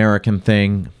American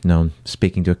thing. No, I'm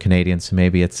speaking to a Canadian, so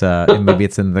maybe it's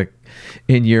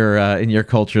in your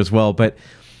culture as well. But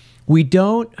we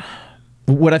don't.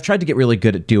 What I've tried to get really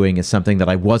good at doing is something that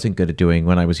I wasn't good at doing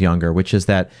when I was younger, which is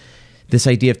that this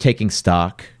idea of taking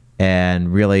stock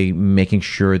and really making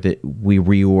sure that we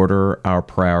reorder our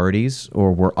priorities,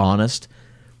 or we're honest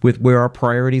with where our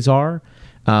priorities are.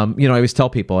 I always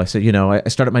tell people, I said, I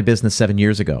started my business 7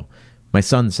 years ago. My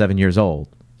son's 7 years old.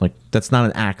 Like, that's not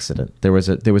an accident. There was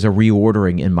a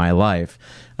reordering in my life.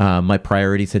 My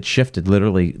priorities had shifted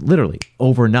literally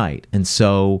overnight. And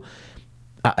so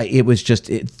it was just,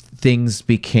 things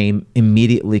became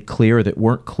immediately clear that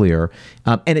weren't clear.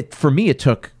 And for me, it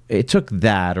took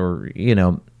that, or,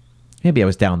 maybe I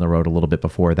was down the road a little bit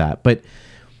before that. But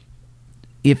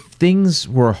if it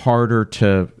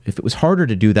was harder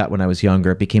to do that when I was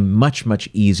younger, it became much, much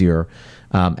easier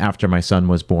after my son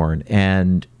was born.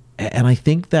 And I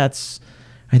think that's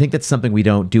something we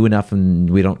don't do enough and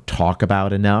we don't talk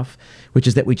about enough, which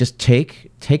is that we just take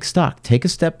stock, take a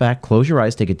step back, close your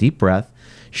eyes, take a deep breath,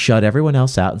 shut everyone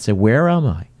else out and say, where am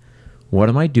I? What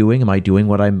am I doing? Am I doing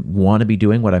what I want to be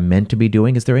doing, what I'm meant to be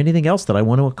doing? Is there anything else that I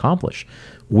want to accomplish?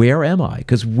 Where am I?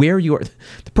 Because where you are,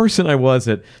 the person I was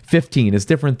at 15 is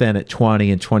different than at 20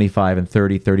 and 25 and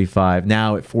 30, 35,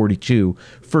 now at 42,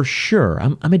 for sure.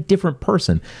 I'm a different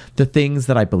person. The things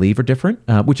that I believe are different,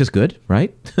 which is good,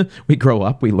 right? We grow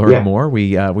up, we learn more,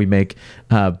 we make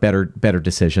better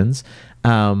decisions.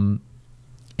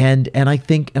 And I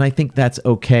think that's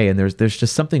okay. And there's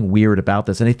just something weird about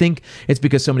this. And I think it's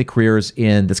because so many careers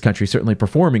in this country, certainly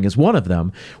performing is one of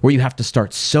them, where you have to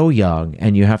start so young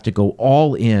and you have to go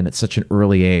all in at such an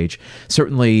early age.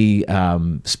 Certainly,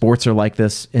 sports are like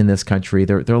this in this country.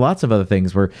 There are lots of other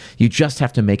things where you just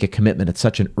have to make a commitment at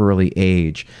such an early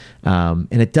age. And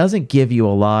it doesn't give you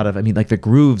a lot of, like the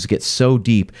grooves get so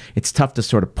deep, it's tough to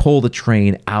sort of pull the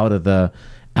train out of the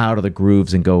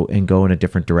grooves and go in a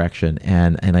different direction.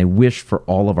 And I wish for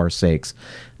all of our sakes,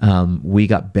 we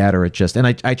got better at just, and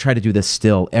I try to do this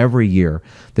still every year,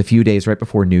 the few days right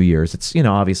before New Year's. It's,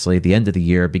 obviously the end of the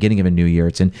year, beginning of a new year.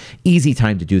 It's an easy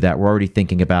time to do that. We're already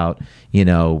thinking about,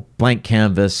 blank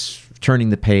canvas, turning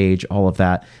the page, all of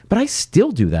that. But I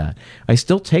still do that. I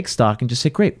still take stock and just say,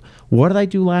 great, what did I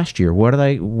do last year? What do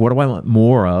I want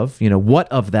more of? What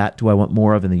of that do I want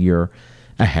more of in the year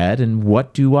ahead, and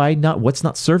what's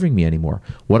not serving me anymore?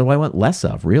 What do I want less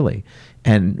of, really?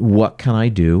 And what can I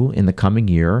do in the coming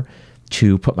year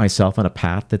to put myself on a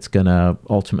path that's going to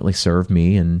ultimately serve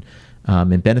me and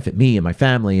benefit me and my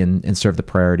family and serve the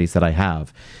priorities that I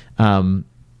have? And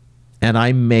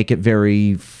I make it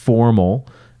very formal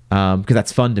because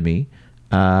that's fun to me.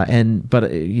 But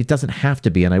it doesn't have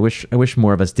to be, and I wish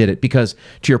more of us did it, because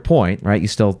to your point, right, you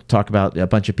still talk about a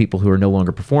bunch of people who are no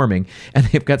longer performing, and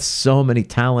they've got so many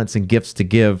talents and gifts to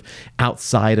give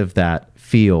outside of that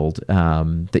field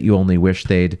that you only wish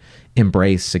they'd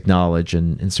embrace, acknowledge,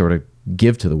 and sort of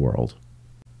give to the world.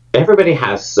 Everybody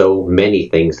has so many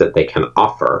things that they can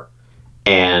offer,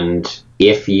 and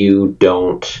if you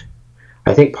don't,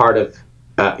 I think part of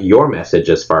your message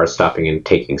as far as stopping and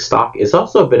taking stock is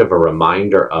also a bit of a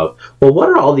reminder of, well, what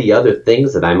are all the other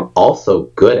things that I'm also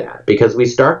good at? Because we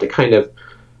start to kind of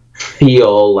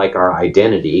feel like our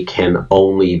identity can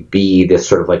only be this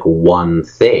sort of like one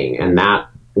thing. And that,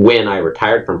 when I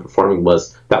retired from performing,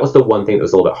 that was the one thing that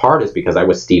was a little bit hard, is because I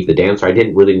was Steve the dancer. I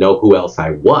didn't really know who else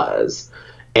I was.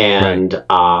 And,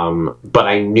 right. But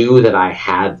I knew that I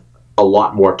had a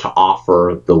lot more to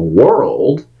offer the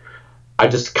world. I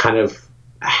just kind of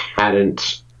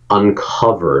hadn't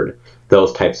uncovered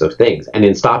those types of things. And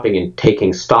in stopping and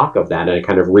taking stock of that and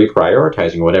kind of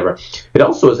reprioritizing or whatever, it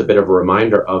also is a bit of a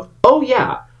reminder of, oh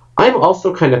yeah, I'm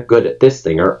also kind of good at this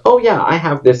thing, or oh yeah, I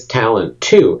have this talent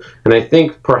too. And I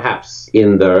think perhaps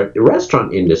in the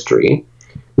restaurant industry,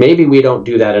 maybe we don't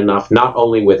do that enough, not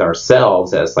only with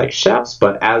ourselves as like chefs,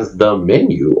 but as the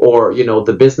menu, or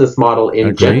the business model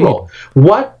in general.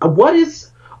 What is,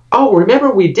 oh, remember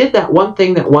we did that one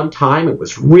thing that one time, it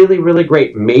was really, really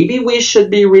great. Maybe we should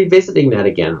be revisiting that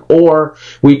again. Or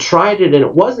we tried it and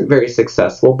it wasn't very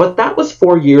successful, but that was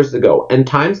 4 years ago, and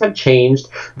times have changed.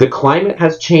 The climate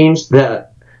has changed. The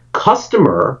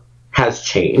customer has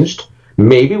changed.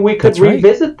 Maybe we could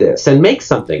revisit this and make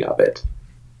something of it.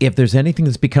 If there's anything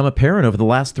that's become apparent over the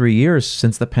last 3 years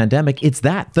since the pandemic, it's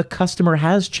that the customer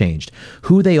has changed.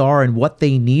 Who they are and what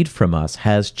they need from us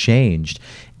has changed.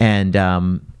 And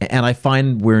I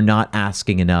find we're not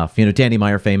asking enough. Danny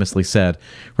Meyer famously said,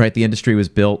 right, the industry was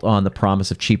built on the promise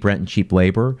of cheap rent and cheap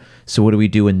labor. So what do we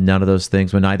do when none of those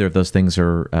things, when neither of those things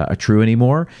are true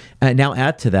anymore? And now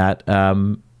add to that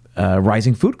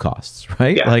rising food costs,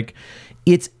 right? Yeah. Like,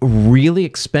 it's really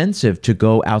expensive to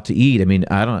go out to eat.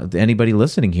 I don't know, anybody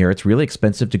listening here, it's really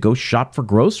expensive to go shop for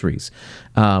groceries.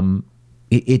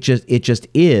 It just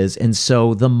is. And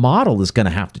so the model is going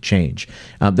to have to change.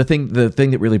 The thing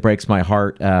that really breaks my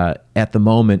heart at the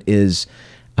moment is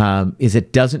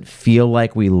it doesn't feel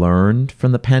like we learned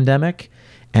from the pandemic,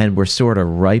 and we're sort of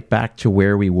right back to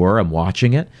where we were. I'm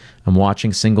watching it. I'm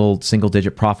watching single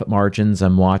digit profit margins.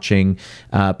 I'm watching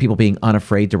people being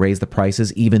unafraid to raise the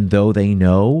prices, even though they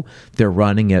know they're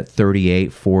running at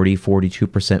 38, 40,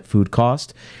 42% food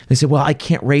cost. They say, well, I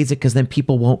can't raise it because then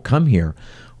people won't come here.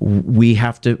 We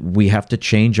have to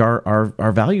change our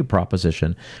value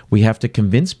proposition. We have to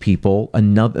convince people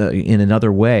in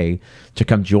another way to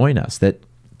come join us,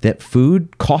 that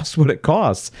food costs what it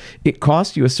costs. It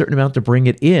costs you a certain amount to bring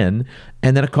it in,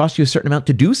 and then it costs you a certain amount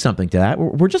to do something to that.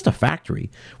 We're just a factory.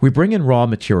 We bring in raw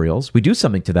materials, we do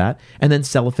something to that, and then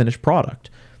sell a finished product.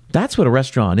 That's what a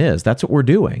restaurant is. That's what we're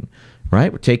doing,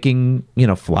 right? We're taking,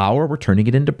 flour, we're turning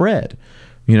it into bread.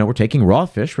 We're taking raw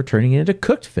fish, we're turning it into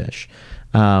cooked fish.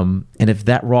 And if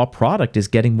that raw product is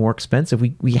getting more expensive,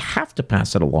 we have to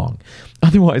pass it along.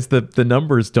 Otherwise, the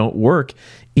numbers don't work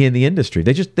in the industry.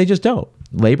 They just don't.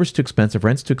 Labor's too expensive,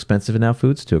 rent's too expensive, and now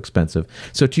food's too expensive.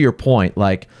 So to your point,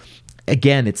 like,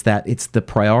 again, it's the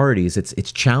priorities.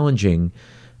 It's challenging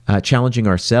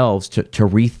ourselves to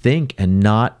rethink and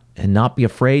not be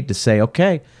afraid to say,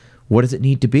 okay, what does it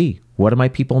need to be? What do my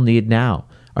people need now?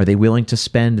 Are they willing to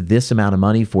spend this amount of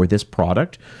money for this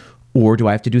product? Or do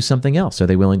I have to do something else? Are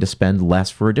they willing to spend less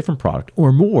for a different product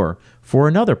or more for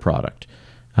another product?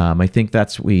 I think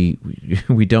that's we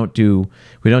don't do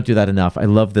that enough. I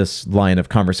love this line of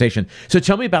conversation. So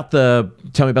tell me about the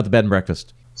bed and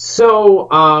breakfast.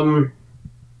 So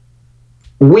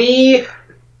we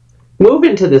move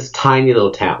into this tiny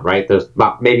little town, right? There's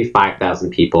about maybe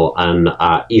 5,000 people on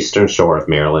eastern shore of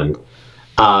Maryland.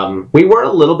 We were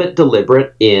a little bit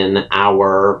deliberate in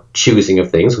our choosing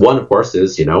of things. One, of course,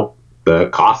 is, the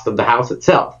cost of the house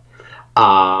itself.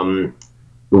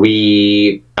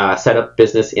 We set up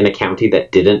business in a county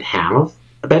that didn't have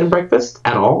a bed and breakfast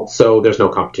at all, so there's no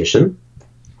competition.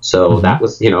 So that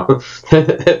was,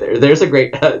 there's a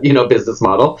great, business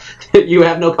model. You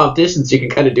have no competition, so you can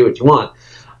kind of do what you want.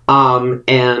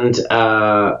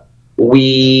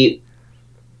 We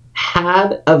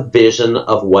had a vision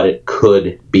of what it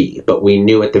could be, but we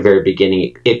knew at the very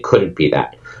beginning it couldn't be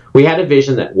that. We had a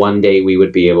vision that one day we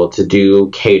would be able to do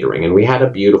catering, and we had a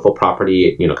beautiful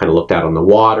property, kind of looked out on the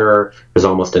water. It was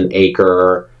almost an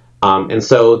acre. And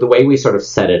so the way we sort of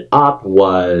set it up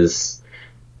was,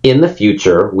 in the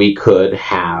future, we could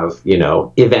have,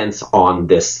 events on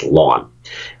this lawn.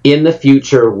 In the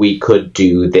future, we could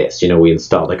do this. We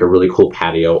installed like a really cool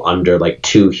patio under like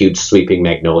 2 huge sweeping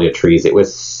magnolia trees. It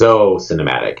was so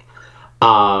cinematic.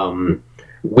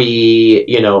 We,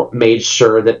 made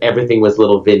sure that everything was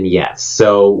little vignettes.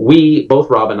 So both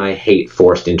Rob and I hate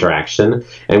forced interaction,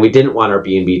 and we didn't want our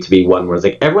B&B to be one where it's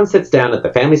like everyone sits down at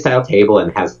the family style table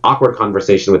and has awkward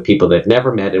conversation with people they've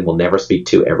never met and will never speak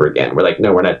to ever again. We're like,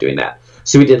 no, we're not doing that.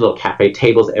 So we did little cafe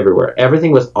tables everywhere.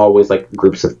 Everything was always like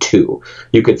groups of 2.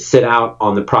 You could sit out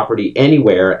on the property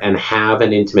anywhere and have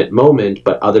an intimate moment,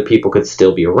 but other people could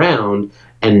still be around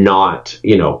and not,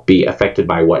 be affected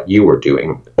by what you were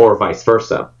doing, or vice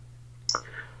versa.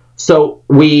 So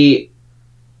we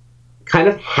kind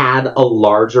of had a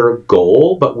larger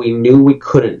goal, but we knew we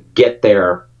couldn't get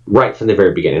there right from the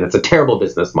very beginning. It's a terrible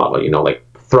business model, like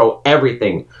throw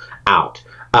everything out.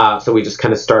 So we just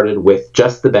kind of started with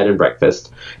just the bed and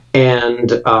breakfast. And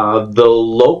the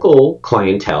local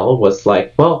clientele was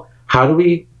like, well, how do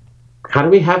we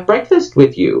have breakfast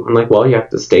with you? I'm like, well, you have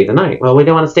to stay the night. Well, we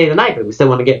don't want to stay the night, but we still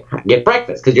want to get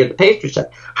breakfast because you're the pastry chef.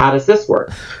 How does this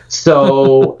work?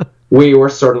 So we were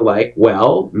sort of like,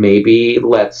 well, maybe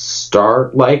let's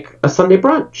start like a Sunday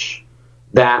brunch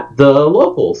that the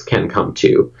locals can come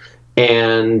to.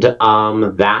 And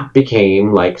that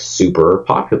became like super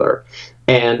popular.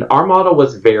 And our model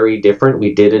was very different.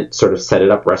 We didn't sort of set it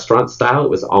up restaurant style. It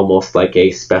was almost like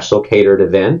a special catered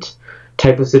event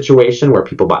type of situation where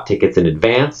people bought tickets in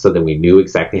advance, so then we knew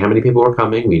exactly how many people were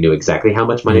coming. We knew exactly how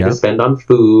much money to spend on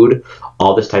food,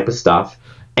 all this type of stuff.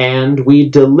 And we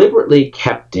deliberately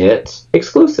kept it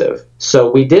exclusive. So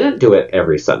we didn't do it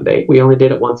every Sunday. We only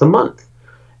did it once a month.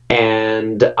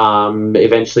 And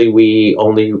eventually we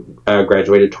only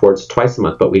graduated towards twice a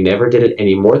month, but we never did it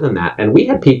any more than that. And we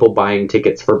had people buying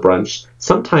tickets for brunch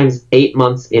sometimes 8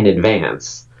 months in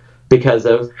advance because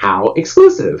of how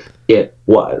exclusive it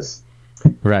was.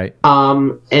 Right.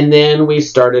 And then we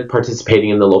started participating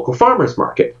in the local farmers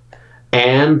market.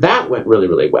 And that went really,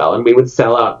 really well. And we would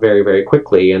sell out very, very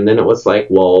quickly. And then it was like,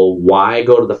 well, why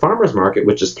go to the farmers market,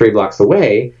 which is 3 blocks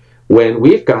away, when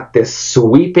we've got this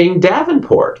sweeping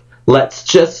Davenport? Let's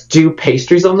just do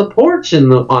pastries on the porch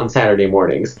on Saturday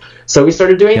mornings. So we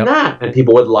started doing that. And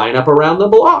people would line up around the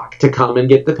block to come and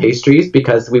get the pastries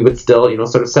because we would still,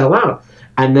 sort of sell out.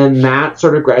 And then that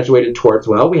sort of graduated towards,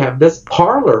 well, we have this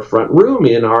parlor front room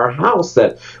in our house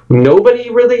that nobody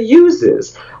really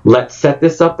uses. Let's set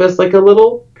this up as like a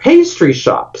little pastry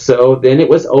shop. So then it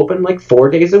was open like 4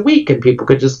 days a week and people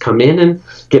could just come in and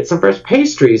get some fresh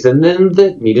pastries. And then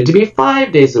it needed to be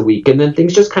 5 days a week. And then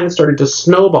things just kind of started to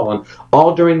snowball. And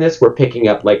all during this, we're picking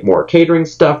up like more catering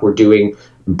stuff. We're doing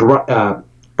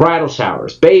bridal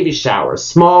showers, baby showers,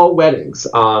 small weddings.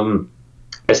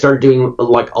 I started doing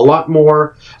like a lot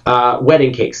more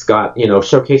wedding cakes, got,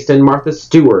 showcased in Martha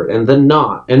Stewart and The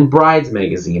Knot and Brides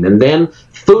Magazine. And then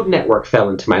Food Network fell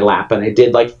into my lap and I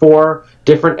did like 4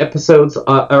 different episodes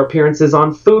or appearances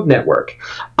on Food Network.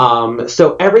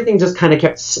 So everything just kind of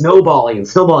kept snowballing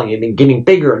and getting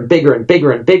bigger and bigger and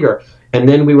bigger and bigger. And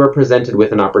then we were presented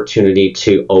with an opportunity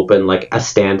to open like a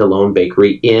standalone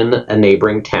bakery in a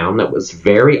neighboring town that was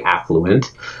very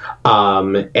affluent,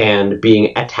 and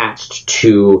being attached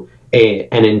to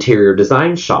an interior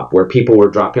design shop where people were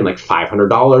dropping like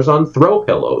 $500 on throw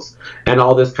pillows and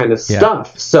all this kind of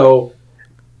stuff. So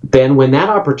then when that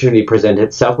opportunity presented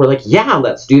itself, we're like, yeah,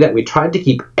 let's do that. We tried to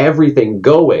keep everything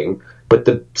going, but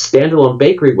the standalone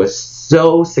bakery was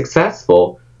so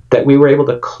successful that we were able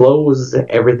to close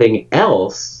everything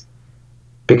else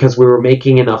because we were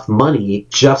making enough money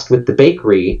just with the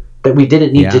bakery that we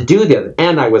didn't need to do the other.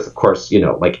 And I was, of course,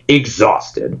 like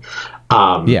exhausted.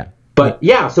 But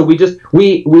yeah, so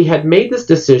we had made this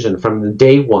decision from the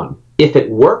day one. If it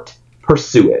worked,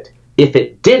 pursue it. If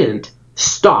it didn't,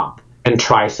 stop and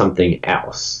try something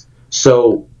else.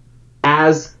 So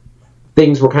as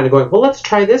things were kind of going, well, let's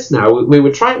try this now. We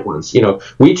would try it once.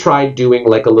 We tried doing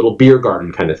like a little beer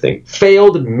garden kind of thing.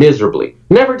 Failed miserably.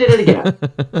 Never did it again.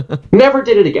 Never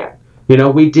did it again.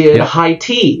 We did high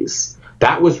teas.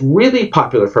 That was really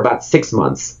popular for about 6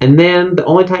 months. And then the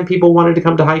only time people wanted to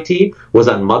come to high tea was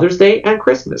on Mother's Day and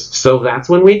Christmas. So that's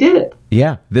when we did it.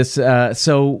 Yeah.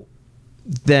 So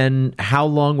then how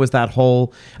long was that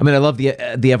whole, I love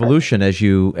the evolution as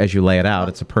you lay it out.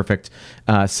 It's a perfect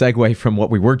segue from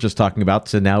what we were just talking about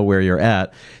to now where you're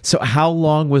at. So how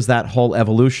long was that whole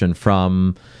evolution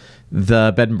from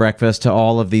the bed and breakfast to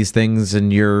all of these things,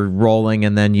 and you're rolling,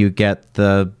 and then you get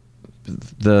the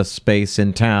space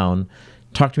in town?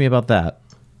 Talk to me about that.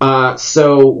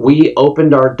 So we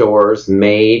opened our doors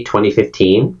May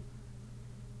 2015,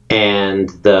 and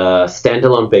the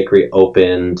standalone bakery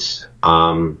opened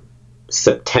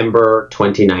September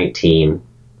 2019.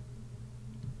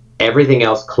 Everything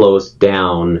else closed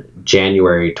down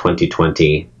January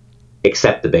 2020,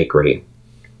 except the bakery.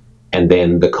 And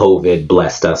then the COVID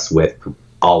blessed us with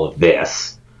all of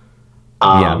this.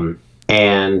 And,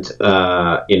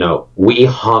 we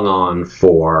hung on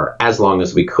for as long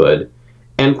as we could,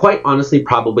 and quite honestly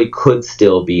probably could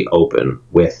still be open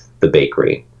with the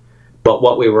bakery. But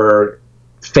what we were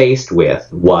faced with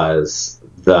was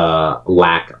the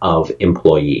lack of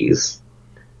employees.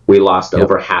 We lost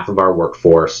over half of our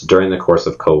workforce during the course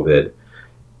of COVID.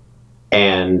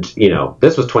 And,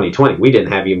 this was 2020. We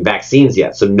didn't have even vaccines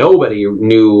yet. So nobody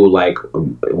knew,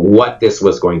 what this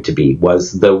was going to be.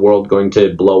 Was the world going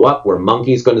to blow up? Were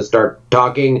monkeys going to start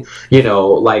talking?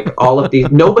 All of these.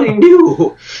 Nobody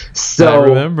knew. So, I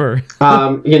remember.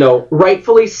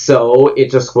 Rightfully so.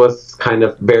 It just was kind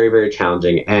of very, very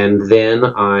challenging. And then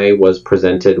I was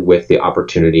presented with the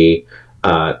opportunity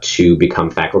to become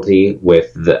faculty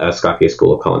with the Escoffier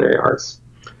School of Culinary Arts.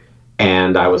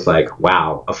 And I was like,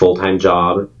 wow, a full-time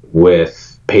job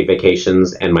with paid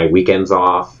vacations and my weekends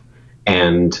off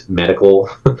and medical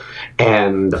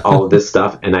and all of this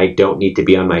stuff. And I don't need to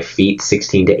be on my feet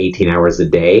 16 to 18 hours a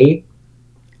day.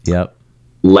 Yep.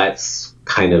 Let's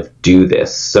kind of do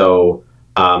this. So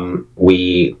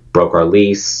we broke our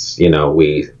lease,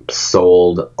 we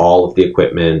sold all of the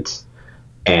equipment.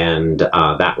 And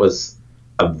that was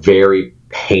a very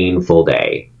painful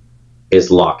day,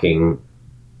 is locking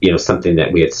something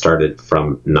that we had started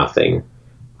from nothing,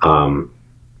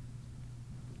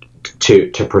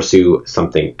 to pursue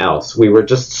something else. We were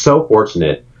just so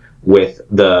fortunate with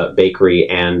the bakery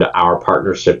and our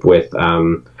partnership with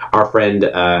our friend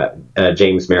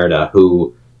James Merida,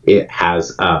 who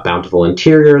has Bountiful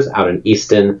Interiors out in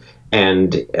Easton.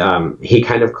 And he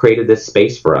kind of created this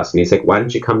space for us. And he's like, why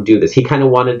don't you come do this? He kind of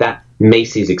wanted that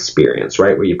Macy's experience,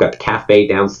 right? Where you've got the cafe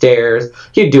downstairs.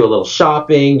 You do a little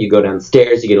shopping. You go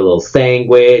downstairs. You get a little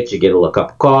sandwich. You get a little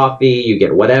cup of coffee. You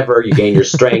get whatever. You gain your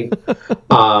strength.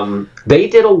 They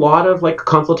did a lot of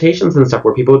consultations and stuff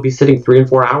where people would be sitting 3 and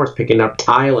 4 hours picking up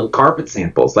tile and carpet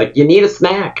samples. You need a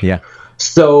snack. Yeah.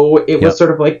 So it was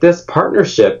sort of like this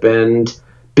partnership. And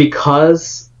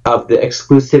because of the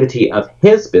exclusivity of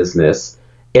his business,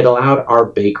 it allowed our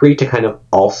bakery to kind of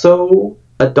also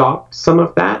adopt some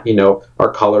of that.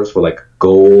 Our colors were like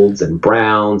golds and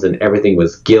browns and everything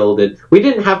was gilded. We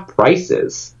didn't have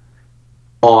prices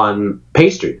on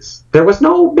pastries. There was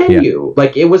no menu.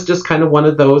 It was just kind of one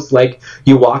of those,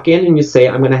 you walk in and you say,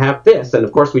 I'm going to have this. And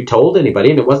of course we told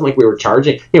anybody, and it wasn't like we were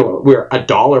charging, we were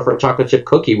 $1 for a chocolate chip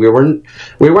cookie. We weren't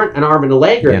an arm and a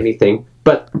leg or anything.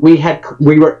 But we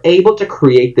were able to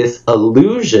create this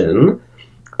illusion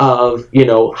of,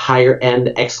 higher end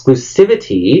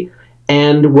exclusivity,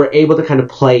 and we're able to kind of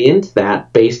play into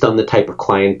that based on the type of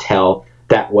clientele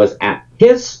that was at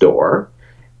his store,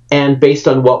 and based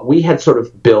on what we had sort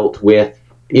of built with,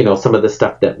 some of the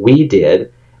stuff that we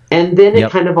did. And then it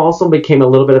kind of also became a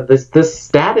little bit of this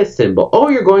status symbol. Oh,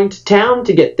 you're going to town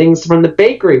to get things from the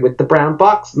bakery with the brown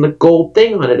box and the gold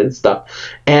thing on it and stuff.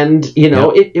 And, you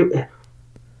know,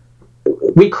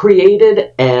 we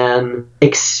created an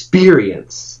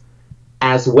experience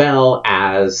as well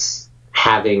as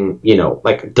having, you know,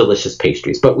 like delicious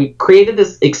pastries. But we created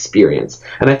this experience.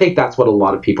 And I think that's what a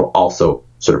lot of people also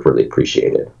sort of really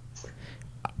appreciated.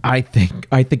 I think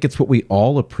it's what we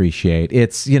all appreciate.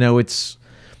 It's, you know, it's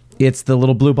the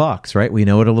little blue box, right? We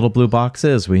know what a little blue box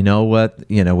is. We know what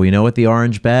the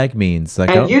orange bag means. Like,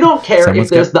 and you don't care if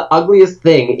there's the ugliest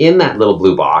thing in that little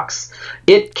blue box.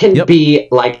 It can be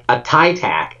like a tie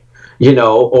tack, you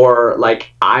know, or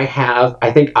like I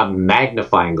think a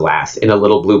magnifying glass in a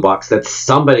little blue box that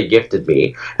somebody gifted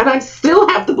me, and I still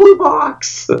have the blue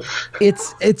box.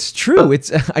 It's true.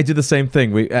 I do the same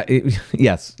thing.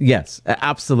 Yes,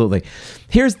 absolutely.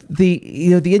 Here's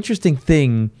the interesting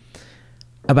thing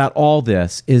about all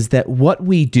this is that what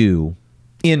we do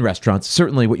in restaurants,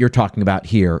 certainly what you're talking about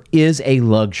here, is a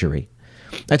luxury.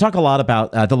 I talk a lot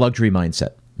about the luxury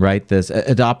mindset, right?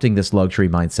 Adopting this luxury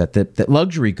mindset that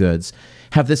luxury goods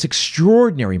have this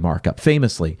extraordinary markup.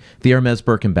 Famously, the Hermes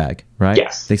Birkin bag, right?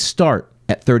 Yes. They start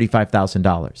at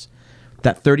 $35,000.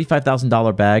 That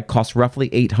 $35,000 bag costs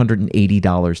roughly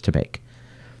 $880 to make.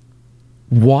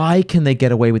 Why can they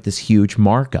get away with this huge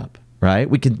markup, right?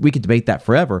 We could debate that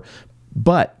forever.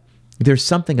 But there's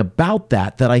something about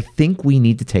that I think we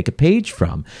need to take a page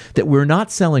from, that we're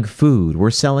not selling food.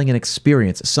 We're selling an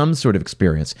experience, some sort of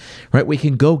experience, right? We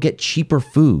can go get cheaper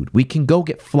food. We can go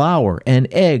get flour and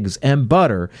eggs and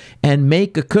butter and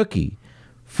make a cookie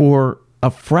for a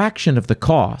fraction of the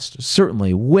cost,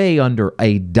 certainly way under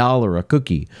 $1 a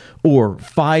cookie or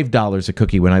 $5 a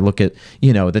cookie when I look at,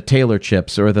 you know, the Taylor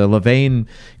chips or the Levain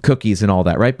cookies and all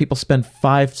that, right? People spend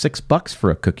 $5-6 for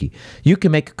a cookie. You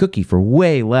can make a cookie for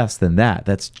way less than that.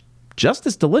 That's just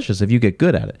as delicious if you get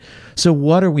good at it. So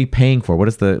what are we paying for? What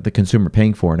is the consumer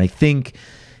paying for? And I think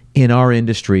in our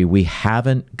industry, we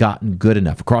haven't gotten good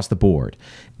enough across the board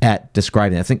at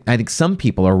describing it. I think some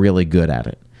people are really good at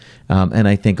it. And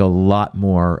I think a lot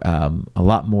more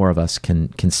of us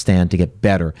can stand to get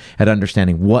better at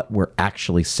understanding what we're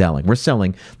actually selling. We're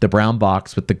selling the brown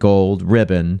box with the gold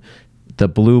ribbon, the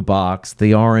blue box,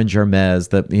 the orange Hermes,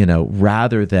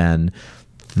 rather than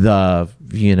the,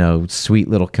 sweet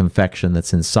little confection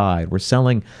that's inside. We're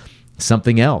selling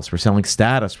something else. We're selling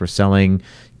status. We're selling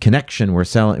connection. We're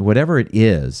selling whatever it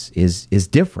is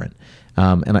different.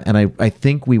 And I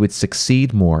think we would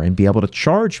succeed more and be able to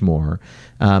charge more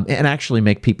and actually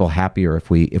make people happier if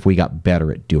we got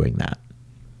better at doing that.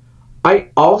 I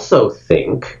also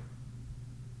think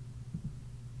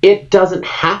it doesn't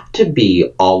have to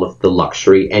be all of the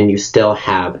luxury and you still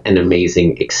have an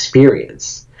amazing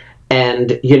experience.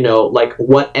 And, like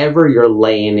whatever your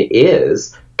lane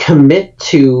is, commit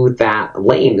to that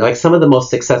lane. Like some of the most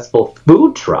successful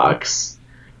food trucks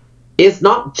is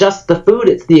not just the food,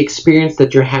 it's the experience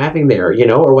that you're having there,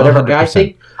 or whatever.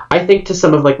 100%. I think to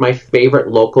some of like my favorite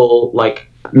local like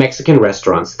Mexican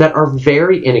restaurants that are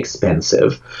very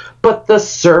inexpensive, but the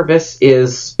service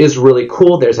is really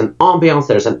cool. There's an ambiance,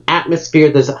 there's an atmosphere,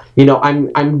 there's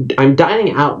I'm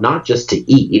dining out not just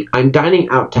to eat. I'm dining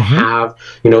out to have,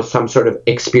 some sort of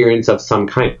experience of some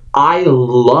kind. I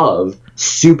love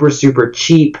super, super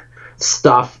cheap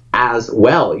stuff as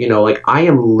well. Like I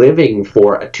am living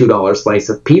for a $2 slice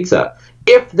of pizza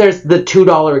if there's the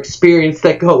 $2 experience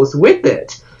that goes with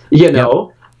it,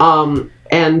 Yep.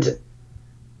 And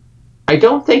I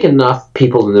don't think enough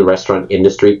people in the restaurant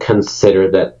industry consider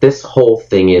that this whole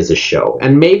thing is a show.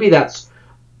 And maybe that's,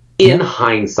 in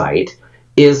hindsight,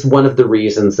 is one of the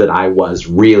reasons that I was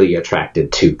really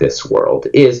attracted to this world.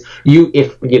 Is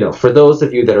for those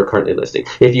of you that are currently listening,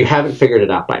 if you haven't figured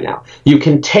it out by now, you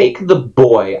can take the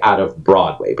boy out of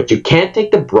Broadway, but you can't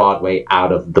take the Broadway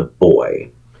out of the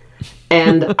boy.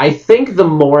 And I think the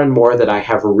more and more that I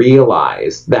have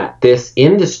realized that this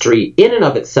industry in and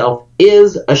of itself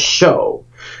is a show,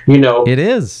 It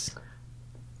is.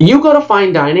 You go to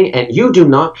fine dining and you do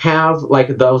not have like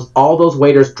all those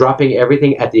waiters dropping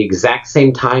everything at the exact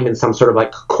same time in some sort of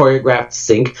like choreographed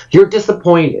sync. You're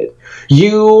disappointed.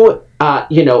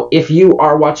 If you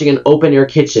are watching an open air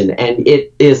kitchen and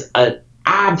it is an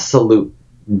absolute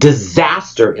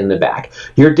disaster in the back.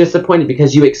 You're disappointed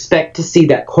because you expect to see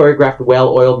that choreographed,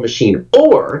 well-oiled machine.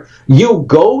 Or you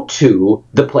go to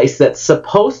the place that's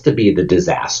supposed to be the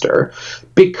disaster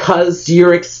because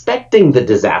you're expecting the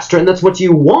disaster and that's what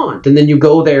you want. And then you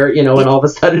go there, you know, and all of a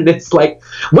sudden it's like,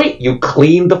 wait, you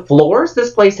cleaned the floors?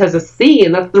 This place has a C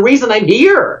and that's the reason I'm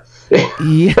here.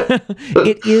 Yeah,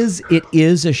 it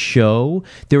is a show.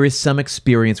 There is some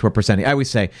experience we're presenting. I always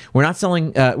say we're not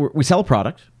selling, we sell a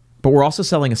product, but we're also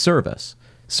selling a service.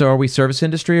 So are we service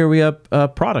industry or are we a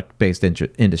product-based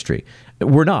industry?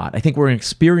 We're not. I think we're an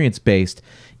experience-based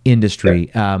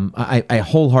industry. I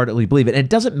wholeheartedly believe it. And it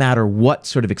doesn't matter what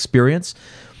sort of experience.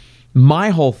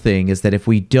 My whole thing is that if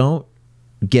we don't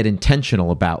get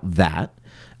intentional about that,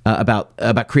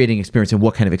 about creating experience and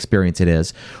what kind of experience it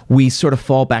is, we sort of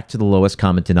fall back to the lowest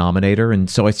common denominator. And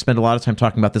so I spend a lot of time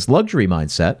talking about this luxury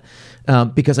mindset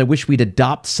because I wish we'd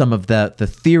adopt some of the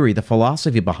theory, the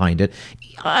philosophy behind it.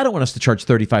 I don't want us to charge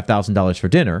 $35,000 for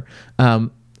dinner.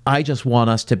 I just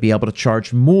want us to be able to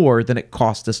charge more than it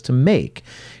cost us to make.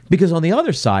 Because on the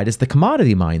other side is the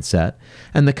commodity mindset.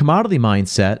 And the commodity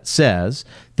mindset says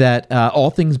that all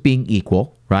things being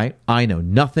equal, right? I know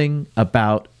nothing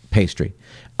about pastry.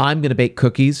 I'm going to bake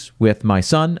cookies with my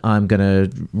son. I'm going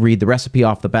to read the recipe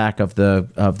off the back of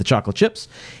the chocolate chips,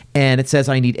 and it says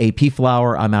I need AP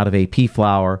flour. I'm out of AP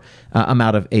flour. I'm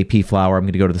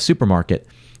going to go to the supermarket.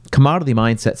 Commodity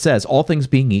mindset says all things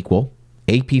being equal,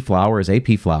 AP flour is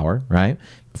AP flour, right?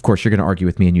 Of course, you're going to argue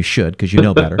with me, and you should because you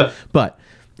know better. But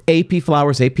AP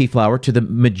flour is AP flour to the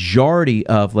majority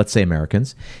of, let's say,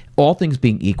 Americans. All things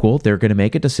being equal, they're going to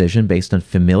make a decision based on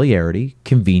familiarity,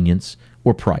 convenience,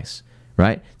 or price.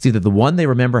 Right? It's either the one they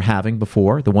remember having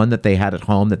before, the one that they had at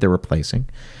home that they're replacing,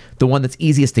 the one that's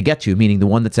easiest to get to, meaning the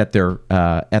one that's at their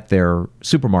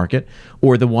supermarket,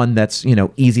 or the one that's, you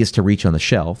know, easiest to reach on the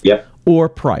shelf, yep. Or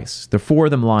price. The four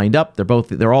of them lined up.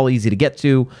 They're all easy to get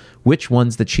to. Which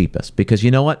one's the cheapest? Because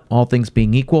you know what? All things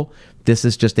being equal, this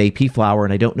is just AP flour,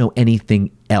 and I don't know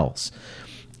anything else.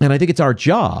 And I think it's our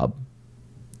job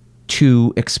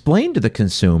to explain to the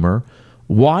consumer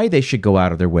why they should go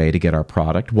out of their way to get our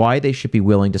product, why they should be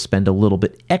willing to spend a little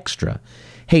bit extra.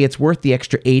 Hey, it's worth the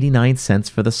extra 89 cents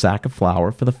for the sack of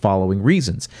flour for the following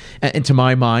reasons. And to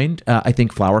my mind, I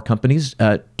think flour companies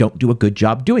don't do a good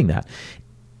job doing that.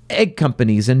 Egg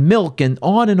companies and milk and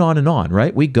on and on and on,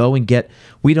 right? We go and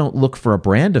we don't look for a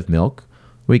brand of milk.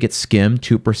 We get skim,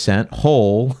 2%,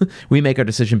 whole. We make our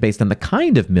decision based on the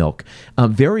kind of milk.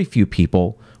 Very few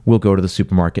people will go to the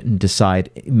supermarket and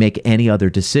make any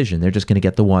other decision. They're just going to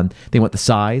get the one. They want the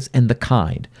size and the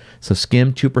kind. So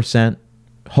skim, 2%,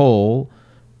 whole,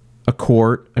 a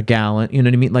quart, a gallon. You know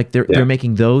what I mean? Like they're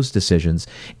making those decisions.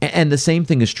 And the same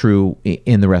thing is true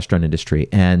in the restaurant industry.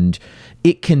 And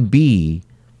it can be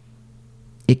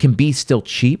still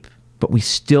cheap, but we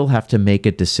still have to make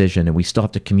a decision and we still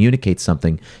have to communicate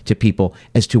something to people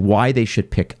as to why they should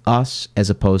pick us as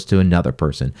opposed to another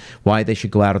person, why they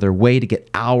should go out of their way to get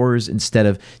ours instead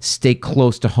of stay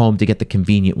close to home to get the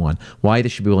convenient one, why they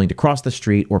should be willing to cross the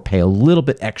street or pay a little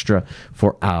bit extra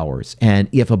for ours. And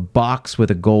if a box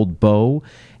with a gold bow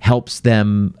helps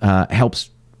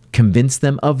convince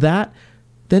them of that,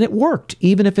 then it worked,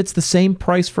 even if it's the same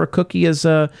price for a cookie as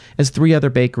three other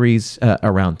bakeries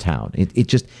around town.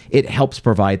 It helps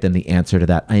provide them the answer to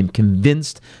that. I am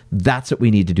convinced that's what we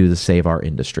need to do to save our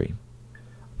industry.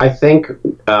 I think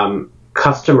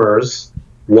customers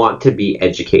want to be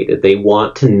educated. They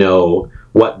want to know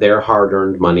what their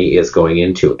hard-earned money is going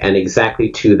into. And exactly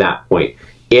to that point,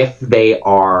 if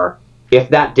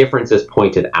that difference is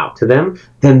pointed out to them,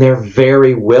 then they're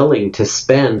very willing to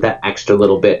spend that extra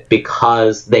little bit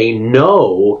because they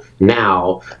know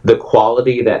now the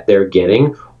quality that they're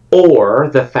getting, or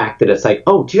the fact that it's like,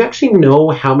 oh, do you actually know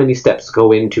how many steps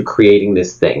go into creating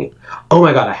this thing? Oh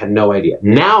my God, I had no idea.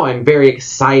 Now I'm very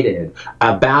excited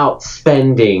about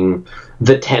spending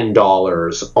the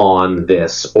 $10 on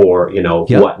this or,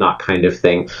 whatnot kind of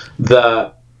thing.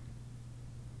 The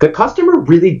customer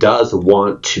really does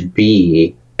want to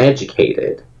be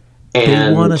educated.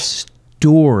 And they want a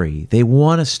story. They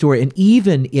want a story. And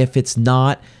even if it's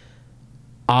not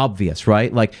obvious,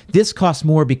 right? Like this costs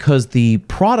more because the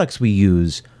products we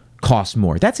use cost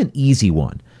more. That's an easy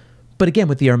one. But again,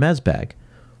 with the Hermes bag,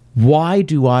 why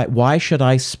should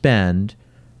I spend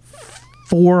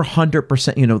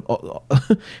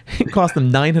 400%, it cost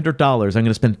them $900. I'm going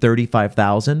to spend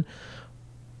 $35,000.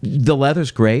 The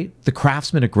leather's great. The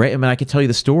craftsmen are great. I mean, I could tell you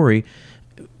the story,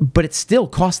 but it still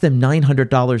cost them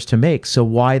 $900 to make. So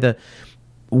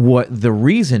what the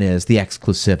reason is the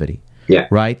exclusivity. Yeah.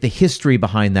 Right? The history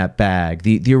behind that bag,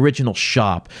 the original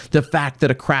shop, the fact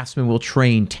that a craftsman will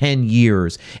train 10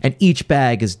 years and each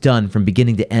bag is done from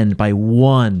beginning to end by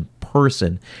one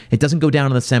person. It doesn't go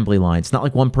down an assembly line. It's not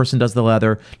like one person does the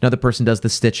leather, another person does the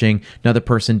stitching, another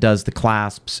person does the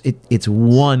clasps. It's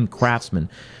one craftsman.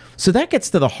 So that gets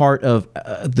to the heart of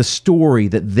the story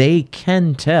that they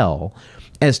can tell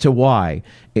as to why.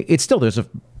 It's still, there's a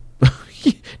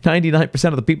 99%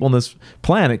 of the people on this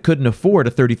planet couldn't afford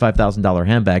a $35,000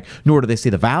 handbag, nor do they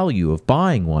see the value of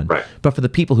buying one. Right. But for the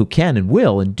people who can and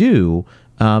will and do,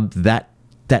 that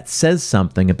says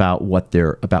something about what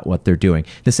they're doing.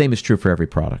 The same is true for every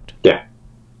product. Yeah.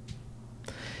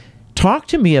 Talk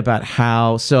to me about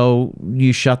how, so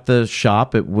you shut the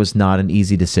shop. It was not an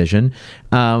easy decision.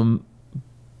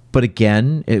 But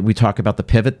again, we talk about the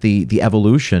pivot, the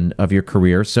evolution of your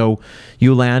career. So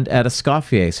you land at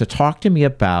Escoffier. So talk to me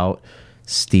about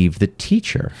Steve the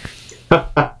teacher.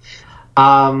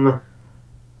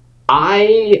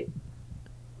 I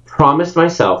promised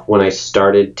myself when I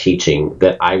started teaching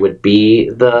that I would be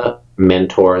the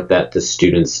mentor that the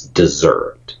students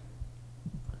deserved.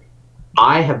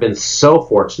 I have been so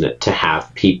fortunate to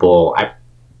have people,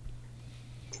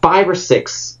 5 or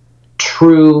 6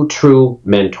 true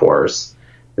mentors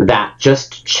that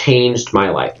just changed my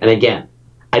life. And again,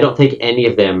 I don't think any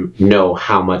of them know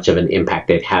how much of an impact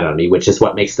they've had on me, which is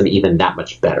what makes them even that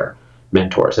much better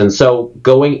mentors. And so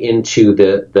going into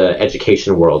the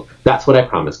education world, that's what I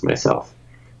promised myself.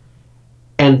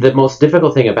 And the most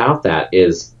difficult thing about that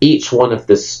is each one of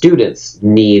the students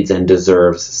needs and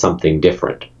deserves something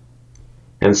different.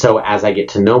 And so as I get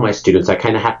to know my students, I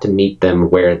kind of have to meet them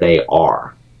where they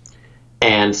are.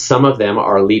 And some of them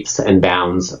are leaps and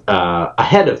bounds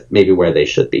ahead of maybe where they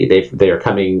should be. They are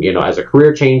coming, as a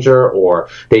career changer, or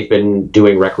they've been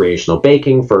doing recreational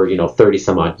baking for 30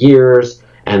 some odd years,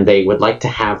 and they would like to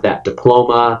have that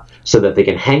diploma so that they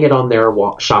can hang it on their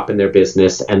shop in their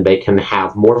business, and they can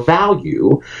have more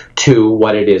value to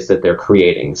what it is that they're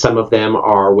creating. Some of them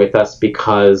are with us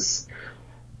because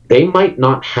they might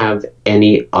not have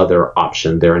any other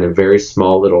option. They're in a very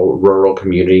small little rural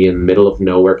community in the middle of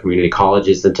nowhere. Community college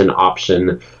isn't an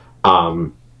option,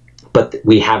 but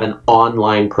we have an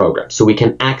online program. So we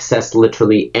can access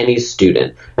literally any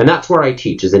student. And that's where I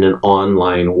teach, is in an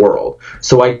online world.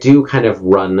 So I do kind of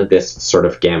run this sort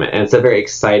of gamut. And it's a very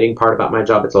exciting part about my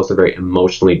job. It's also very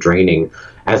emotionally draining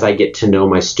as I get to know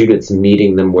my students,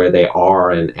 meeting them where they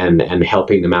are and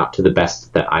helping them out to the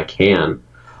best that I can.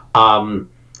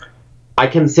 I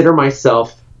consider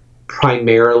myself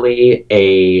primarily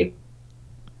a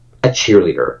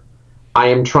cheerleader. I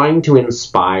am trying to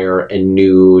inspire a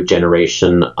new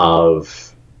generation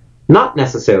of not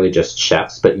necessarily just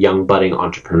chefs, but young budding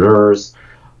entrepreneurs.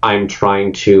 I'm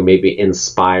trying to maybe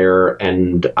inspire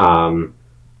and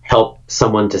help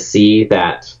someone to see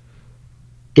that,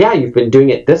 yeah, you've been doing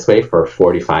it this way for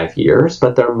 45 years,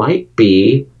 but there might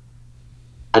be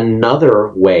another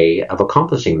way of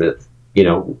accomplishing this.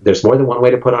 There's more than one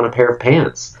way to put on a pair of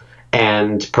pants.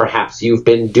 And perhaps you've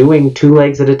been doing 2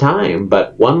 legs at a time,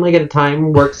 but 1 leg at a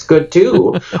time works good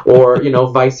too. Or,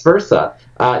 vice versa.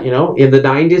 In the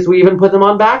 90s, we even put them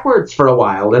on backwards for a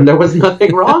while, and there was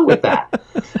nothing wrong with that.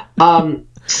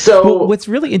 Well, what's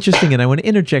really interesting, and I want to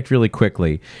interject really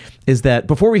quickly, is that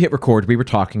before we hit record, we were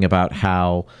talking about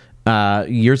how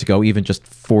years ago, even just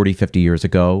 40, 50 years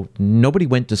ago, nobody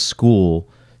went to school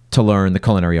to learn the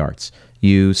culinary arts.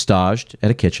 You staged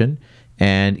at a kitchen,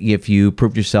 and if you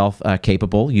proved yourself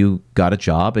capable, you got a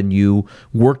job, and you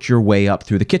worked your way up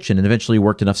through the kitchen, and eventually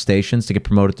worked enough stations to get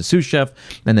promoted to sous chef,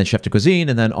 and then chef de cuisine,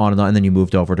 and then on, and then you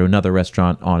moved over to another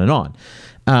restaurant, on and on.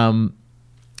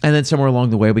 And then somewhere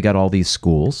along the way, we got all these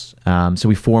schools. So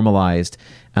we formalized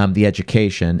the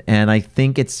education. And I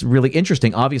think it's really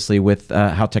interesting, obviously, with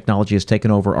how technology has taken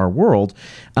over our world.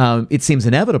 It seems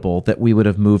inevitable that we would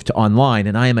have moved to online.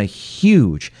 And I am a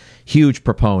huge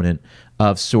proponent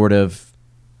of sort of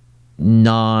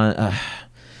online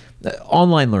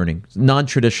learning,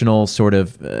 non-traditional sort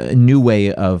of new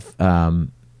way of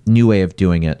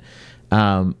doing it.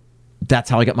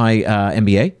 That's how I got my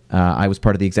MBA. I was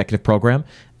part of the executive program,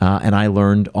 and I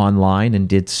learned online and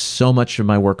did so much of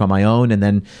my work on my own, and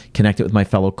then connected with my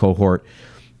fellow cohort.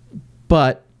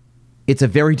 But it's a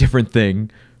very different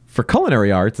thing for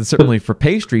culinary arts and certainly for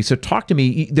pastry. So talk to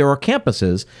me. There are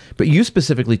campuses, but you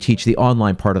specifically teach the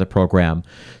online part of the program.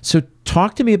 So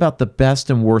talk to me about the best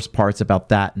and worst parts about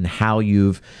that, and how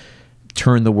you've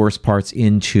turned the worst parts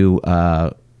into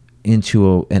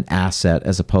an asset,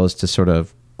 as opposed to sort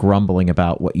of grumbling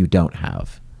about what you don't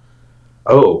have.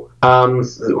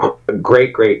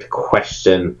 Great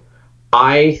question.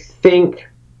 I think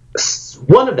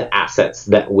one of the assets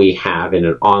that we have in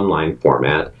an online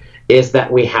format is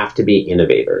that we have to be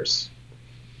innovators.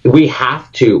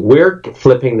 We're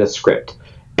flipping the script.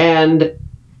 And,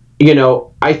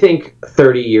 I think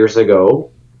 30 years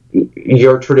ago,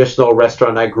 your traditional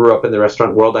restaurant, I grew up in the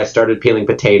restaurant world, I started peeling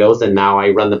potatoes, and now I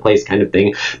run the place kind of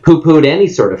thing, poo-pooed any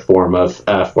sort of form of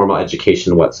formal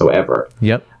education whatsoever.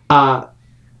 Yep.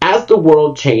 As the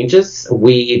world changes,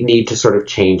 we need to sort of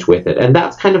change with it. And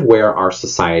that's kind of where our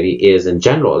society is in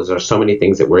general, is there are so many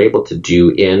things that we're able to do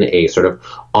in a sort of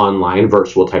online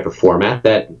virtual type of format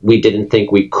that we didn't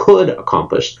think we could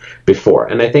accomplish before.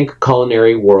 And I think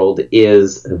culinary world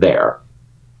is there.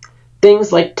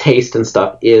 Things like taste and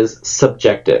stuff is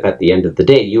subjective at the end of the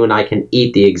day. You and I can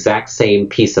eat the exact same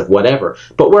piece of whatever,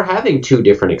 but we're having two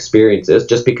different experiences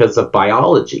just because of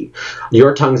biology.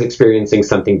 Your tongue's experiencing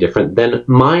something different than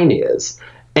mine is.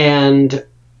 And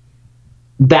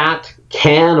that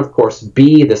can, of course,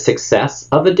 be the success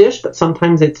of a dish, but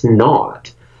sometimes it's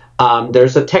not.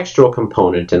 There's a textural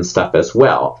component and stuff as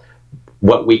well.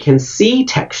 What we can see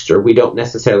texture, we don't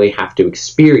necessarily have to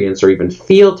experience or even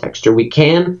feel texture. We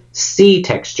can see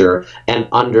texture and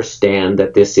understand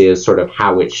that this is sort of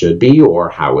how it should be or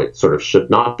how it sort of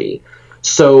should not be.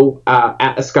 So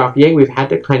at Escoffier, we've had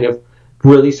to kind of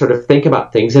really sort of think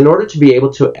about things in order to be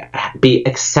able to be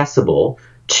accessible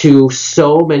to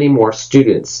so many more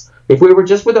students. If we were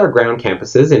just with our ground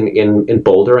campuses in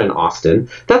Boulder and Austin,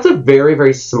 that's a very,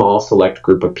 very small select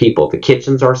group of people. The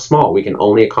kitchens are small. We can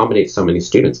only accommodate so many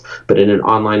students. But in an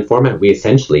online format, we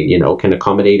essentially, can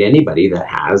accommodate anybody that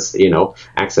has,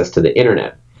 access to the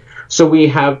internet. So we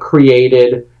have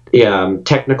created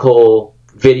technical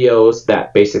videos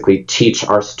that basically teach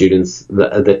our students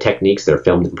the techniques. They're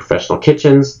filmed in professional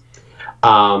kitchens.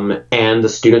 And the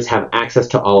students have access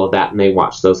to all of that, and they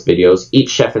watch those videos. Each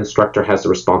chef instructor has the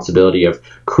responsibility of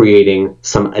creating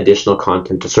some additional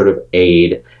content to sort of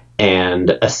aid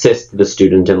and assist the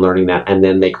student in learning that, and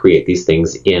then they create these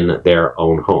things in their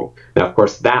own home. Now, of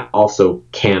course, that also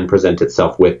can present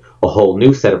itself with a whole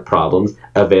new set of problems,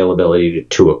 availability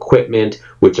to equipment,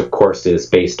 which of course is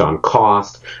based on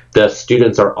cost. The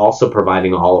students are also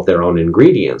providing all of their own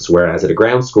ingredients, whereas at a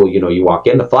ground school, you walk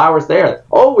in, the flour's there.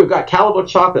 Oh, we've got Calibo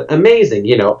chocolate, amazing.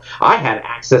 I had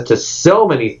access to so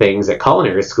many things at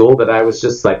culinary school that I was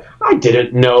just like, I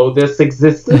didn't know this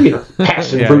existed.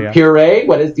 Passion fruit puree,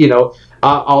 what is,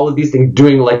 all of these things,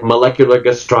 doing like molecular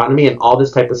gastronomy and all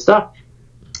this type of stuff.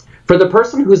 For the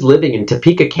person who's living in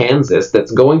Topeka, Kansas,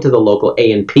 that's going to the local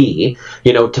A&P,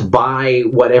 to buy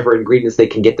whatever ingredients they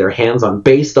can get their hands on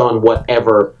based on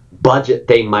whatever budget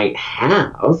they might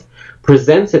have,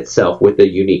 presents itself with a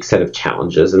unique set of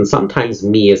challenges. And sometimes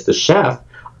me as the chef,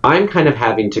 I'm kind of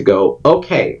having to go,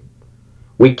 okay,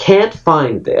 we can't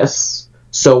find this,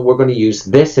 so we're going to use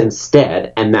this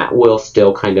instead, and that will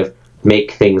still kind of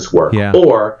make things work. Yeah.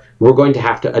 Or we're going to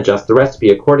have to adjust the recipe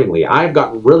accordingly. I've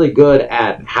gotten really good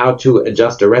at how to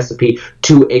adjust a recipe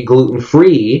to a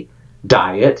gluten-free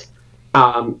diet,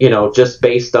 just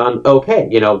based on,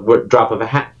 drop of a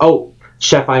hat. Oh,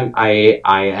 chef, I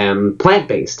am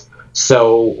plant-based.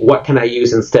 So what can I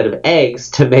use instead of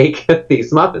eggs to make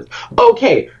these muffins?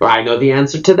 Okay, I know the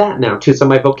answer to that now too. So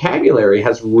my vocabulary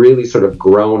has really sort of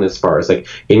grown as far as like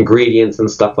ingredients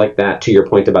and stuff like that. To your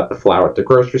point about the flour at the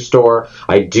grocery store,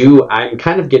 I'm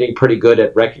kind of getting pretty good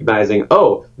at recognizing,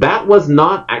 oh, that was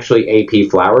not actually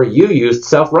AP flour. You used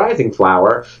self-rising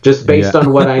flour just based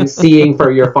on what I'm seeing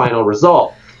for your final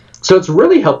result. So it's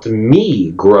really helped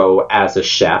me grow as a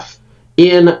chef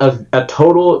in a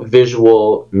total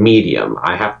visual medium.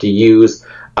 I have to use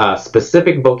a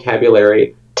specific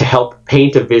vocabulary to help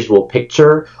paint a visual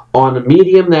picture on a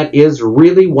medium that is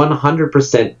really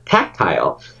 100%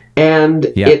 tactile. And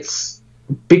it's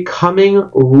becoming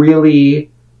really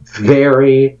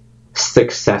very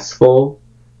successful.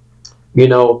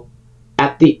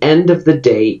 At the end of the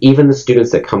day, even the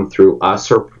students that come through us,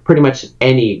 or pretty much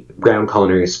any ground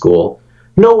culinary school,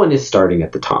 no one is starting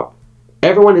at the top.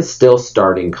 Everyone is still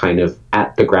starting kind of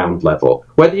at the ground level,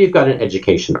 whether you've got an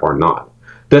education or not.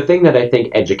 The thing that I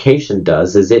think education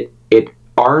does is it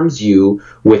arms you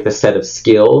with a set of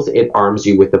skills, it arms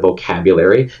you with a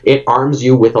vocabulary, it arms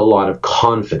you with a lot of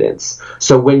confidence.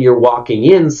 So when you're walking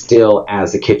in still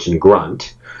as a kitchen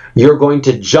grunt, you're going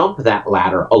to jump that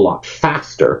ladder a lot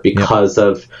faster because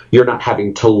of you're not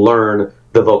having to learn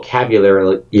the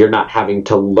vocabulary, you're not having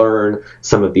to learn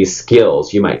some of these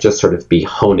skills. You might just sort of be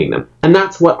honing them. And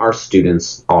that's what our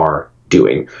students are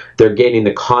doing. They're gaining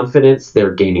the confidence,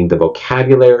 they're gaining the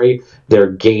vocabulary,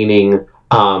 they're gaining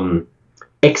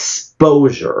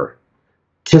exposure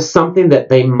to something that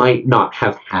they might not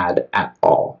have had at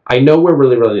all. I know we're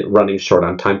really running short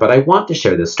on time, but I want to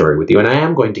share this story with you, and I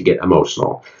am going to get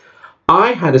emotional.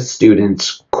 I had a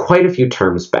student quite a few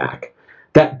terms back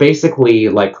that basically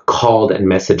like called and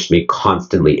messaged me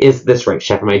constantly. Is this right,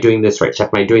 Chef? Am I doing this right?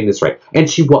 Chef, am I doing this right? And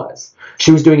she was.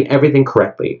 She was doing everything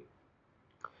correctly.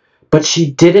 But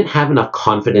she didn't have enough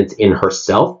confidence in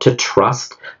herself to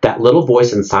trust that little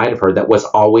voice inside of her that was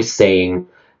always saying,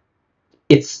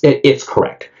 it's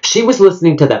correct. She was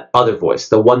listening to that other voice,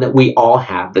 the one that we all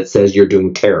have that says you're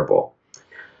doing terrible.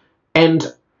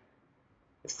 And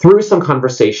through some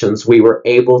conversations, we were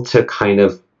able to kind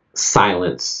of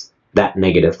silence that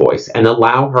negative voice and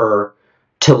allow her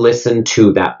to listen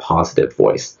to that positive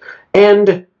voice.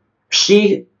 And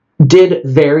she did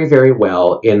very, very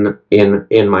well in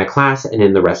my class and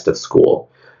in the rest of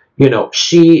school. You know,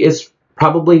 she is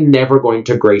probably never going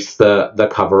to grace the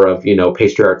cover of, you know,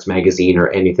 Pastry Arts magazine or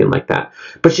anything like that.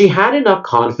 But she had enough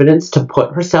confidence to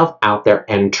put herself out there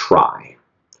and try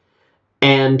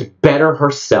and better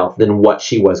herself than what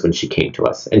she was when she came to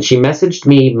us. And she messaged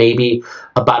me maybe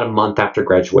about a month after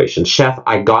graduation, Chef,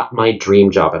 I got my dream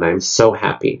job and I'm so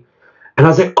happy. And I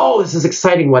was like, oh, this is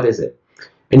exciting. What is it?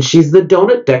 And she's the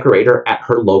donut decorator at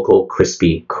her local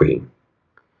Krispy Kreme.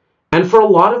 And for a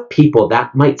lot of people,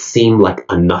 that might seem like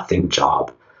a nothing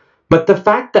job. But the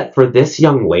fact that for this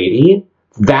young lady,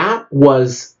 that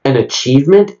was an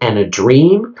achievement and a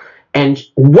dream, and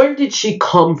where did she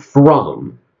come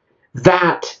from?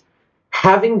 That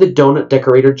having the donut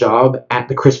decorator job at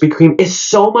the Krispy Kreme is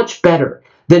so much better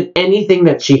than anything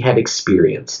that she had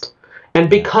experienced. And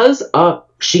because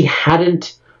she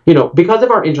hadn't, you know, because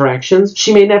of our interactions,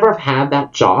 she may never have had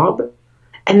that job.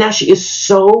 And now she is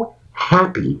so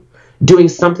happy doing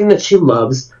something that she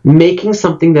loves, making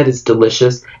something that is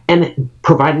delicious, and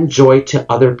providing joy to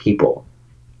other people.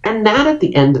 And that, at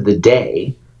the end of the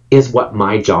day, is what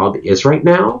my job is right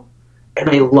now. And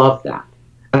I love that.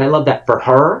 And I love that for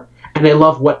her. And I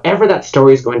love whatever that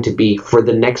story is going to be for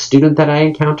the next student that I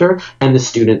encounter and the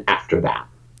student after that.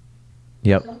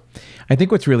 Yep. I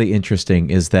think what's really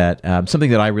interesting is that something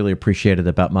that I really appreciated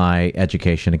about my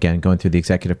education, again, going through the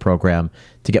executive program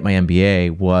to get my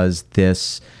MBA, was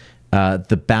this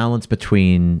the balance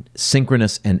between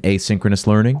synchronous and asynchronous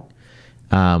learning.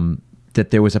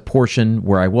 That there was a portion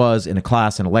where I was in a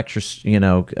class, in a lecture,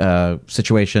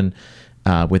 situation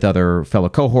with other fellow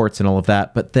cohorts and all of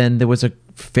that. But then there was a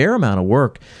fair amount of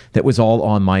work that was all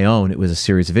on my own. It was a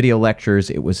series of video lectures.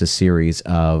 It was a series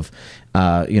of,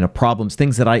 problems,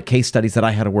 case studies that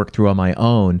I had to work through on my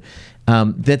own.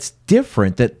 That's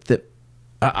different. That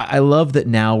I love that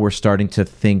now we're starting to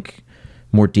think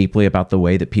more deeply about the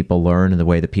way that people learn and the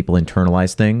way that people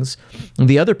internalize things. And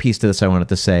the other piece to this I wanted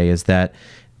to say is that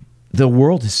the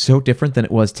world is so different than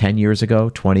it was 10 years ago,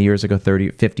 20 years ago,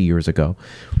 30, 50 years ago.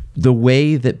 The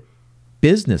way that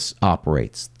business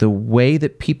operates, the way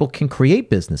that people can create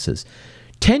businesses.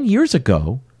 10 years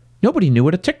ago, nobody knew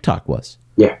what a TikTok was.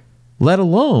 Yeah. Let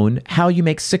alone how you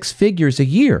make 6 figures a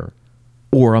year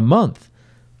or a month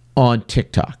on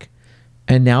TikTok.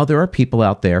 And now there are people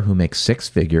out there who make 6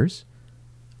 figures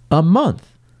a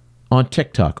month on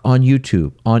TikTok, on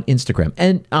YouTube, on Instagram.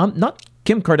 And not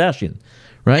Kim Kardashian,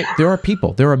 right? There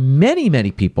are many,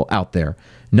 many people out there,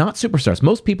 not superstars,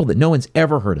 most people that no one's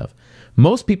ever heard of.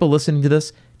 Most people listening to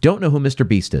this don't know who Mr.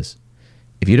 Beast is.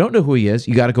 If you don't know who he is,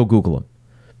 you got to go Google him.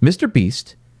 Mr.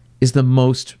 Beast is the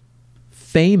most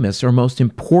famous or most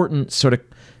important sort of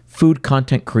food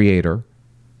content creator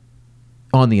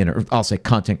on the internet. I'll say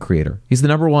content creator. He's the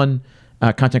 #1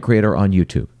 content creator on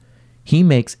YouTube. He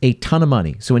makes a ton of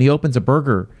money. So when he opens a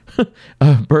burger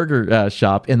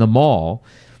shop in the mall,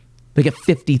 they get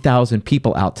 50,000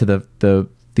 people out to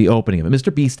the opening of it.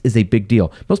 Mr. Beast is a big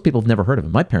deal. Most people have never heard of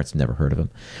him. My parents have never heard of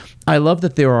him. I love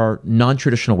that there are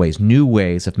non-traditional ways, new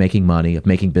ways of making money, of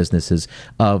making businesses,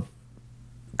 of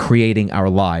creating our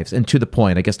lives. And to the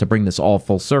point, I guess to bring this all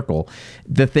full circle,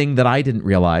 the thing that I didn't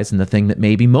realize and the thing that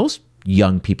maybe most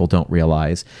young people don't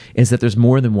realize is that there's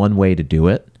more than one way to do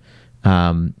it.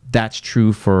 That's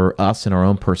true for us in our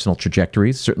own personal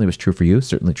trajectories. Certainly was true for you,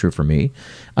 certainly true for me.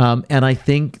 And I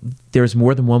think there's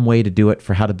more than one way to do it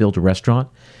for how to build a restaurant,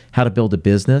 how to build a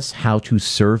business, how to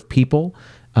serve people,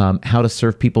 how to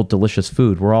serve people delicious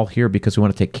food. We're all here because we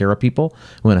want to take care of people.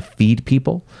 We want to feed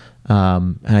people.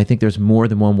 And I think there's more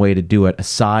than one way to do it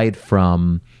aside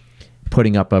from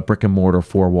putting up a brick and mortar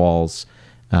 4 walls.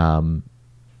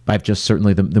 I've just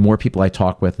certainly, the more people I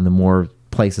talk with and the more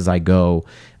places I go,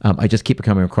 I just keep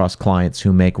coming across clients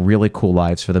who make really cool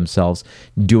lives for themselves,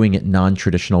 doing it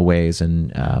non-traditional ways.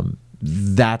 And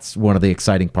that's one of the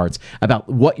exciting parts about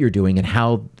what you're doing and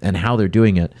how they're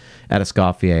doing it at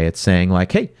Escoffier. It's saying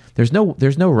like, hey, there's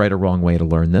no right or wrong way to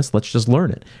learn this. Let's just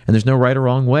learn it. And there's no right or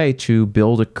wrong way to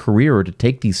build a career or to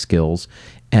take these skills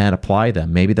and apply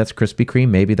them. Maybe that's Krispy Kreme.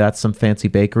 Maybe that's some fancy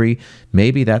bakery.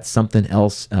 Maybe that's something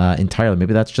else entirely.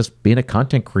 Maybe that's just being a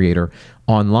content creator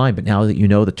online. But now that you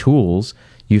know the tools,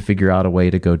 you figure out a way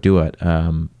to go do it.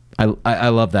 I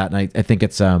love that, and I think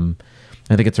it's a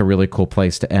really cool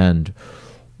place to end.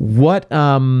 What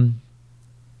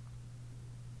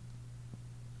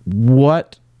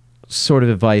sort of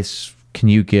advice can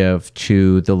you give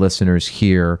to the listeners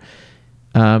here?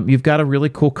 You've got a really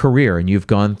cool career, and you've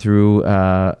gone through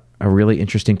a really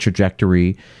interesting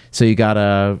trajectory. So you got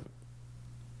a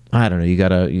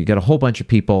whole bunch of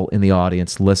people in the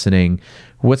audience listening.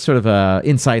 What sort of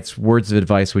insights, words of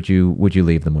advice would you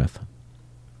leave them with?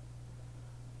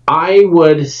 I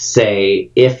would say,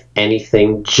 if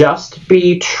anything, just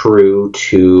be true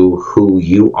to who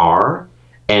you are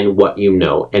and what you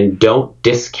know, and don't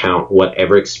discount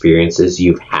whatever experiences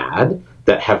you've had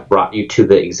that have brought you to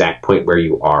the exact point where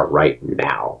you are right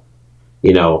now.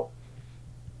 You know,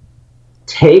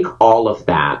 take all of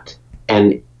that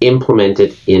and implement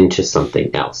it into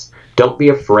something else. Don't be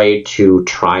afraid to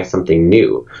try something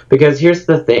new, because here's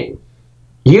the thing.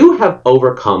 You have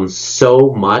overcome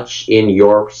so much in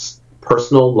your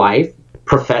personal life,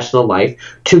 professional life,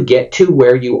 to get to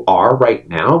where you are right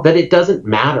now that it doesn't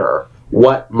matter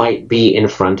what might be in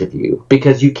front of you,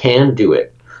 because you can do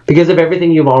it because of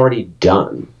everything you've already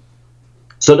done.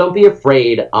 So don't be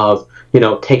afraid of,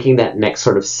 taking that next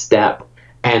sort of step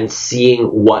and seeing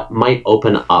what might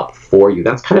open up for you.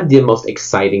 That's kind of the most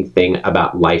exciting thing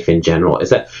about life in general,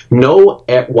 is that no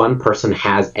one person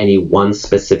has any one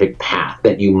specific path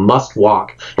that you must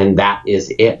walk and that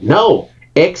is it. No,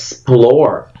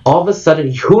 explore. All of a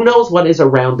sudden, who knows what is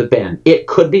around the bend? It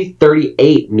could be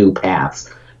 38 new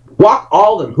paths. Walk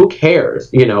all of them. Who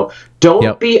cares?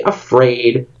 Don't be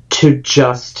afraid to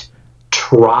just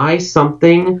try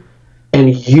something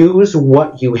and use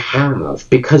what you have,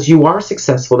 because you are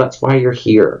successful. That's why you're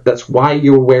here. That's why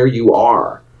you're where you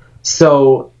are.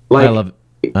 So, I love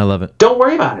it. Don't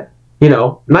worry about it.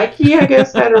 Nike, I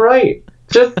guess, had it right.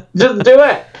 Just do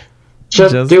it.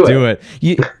 Just do it.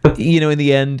 In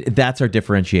the end, that's our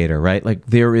differentiator, right? Like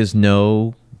there is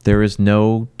no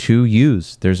two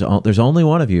yous. There's only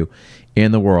one of you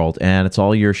in the world, and it's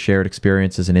all your shared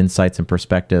experiences and insights and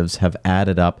perspectives have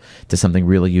added up to something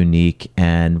really unique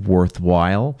and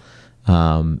worthwhile.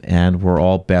 And we're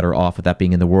all better off with that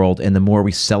being in the world. And the more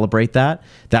we celebrate that,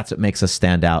 that's what makes us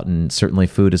stand out. And certainly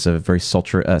food is a very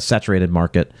saturated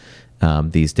market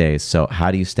these days. So how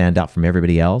do you stand out from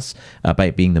everybody else? By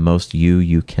being the most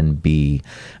you can be.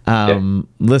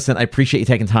 Listen, I appreciate you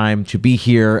taking time to be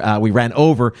here. We ran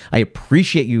over. I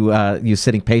appreciate you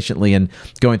sitting patiently and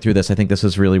going through this. I think this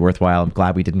was really worthwhile. I'm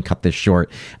glad we didn't cut this short.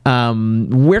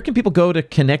 Where can people go to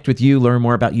connect with you, learn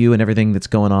more about you and everything that's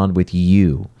going on with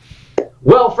you?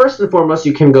 Well, first and foremost,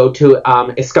 you can go to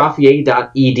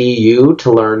escoffier.edu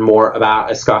to learn more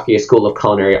about Escoffier School of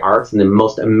Culinary Arts and the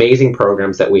most amazing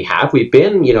programs that we have. We've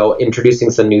been, introducing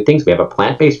some new things. We have a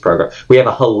plant-based program. We have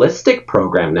a holistic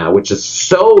program now, which is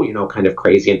so, kind of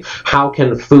crazy. And how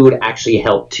can food actually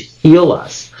help to heal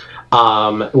us?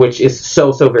 Which is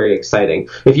so very exciting.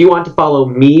 If you want to follow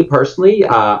me personally,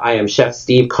 I am Chef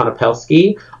Steve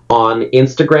Konopelski on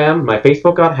Instagram. My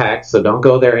Facebook got hacked, so don't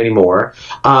go there anymore.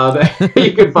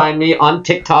 You can find me on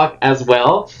TikTok as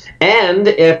well. And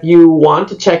if you want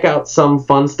to check out some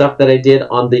fun stuff that I did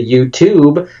on the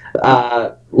YouTube,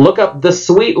 look up The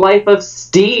Sweet Life of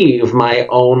Steve, my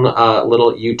own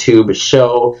little YouTube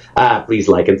show. Please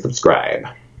like and subscribe.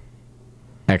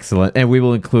 Excellent. And we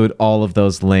will include all of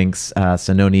those links,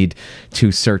 so no need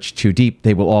to search too deep.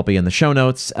 They will all be in the show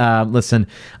notes. Listen,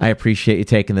 I appreciate you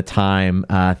taking the time.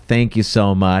 Thank you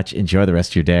so much. Enjoy the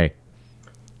rest of your day.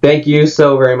 Thank you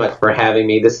so very much for having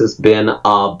me. This has been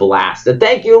a blast. And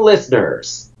thank you,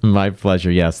 listeners. My pleasure.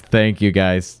 Yes. Thank you,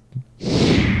 guys.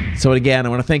 So again, I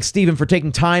want to thank Stephen for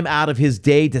taking time out of his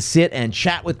day to sit and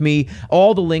chat with me.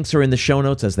 All the links are in the show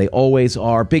notes, as they always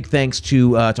are. Big thanks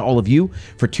to all of you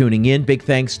for tuning in. Big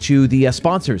thanks to the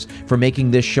sponsors for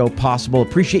making this show possible.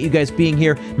 Appreciate you guys being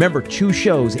here. Remember, 2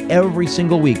 shows every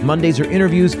single week. Mondays are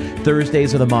interviews.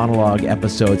 Thursdays are the monologue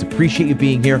episodes. Appreciate you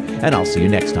being here, and I'll see you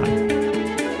next time.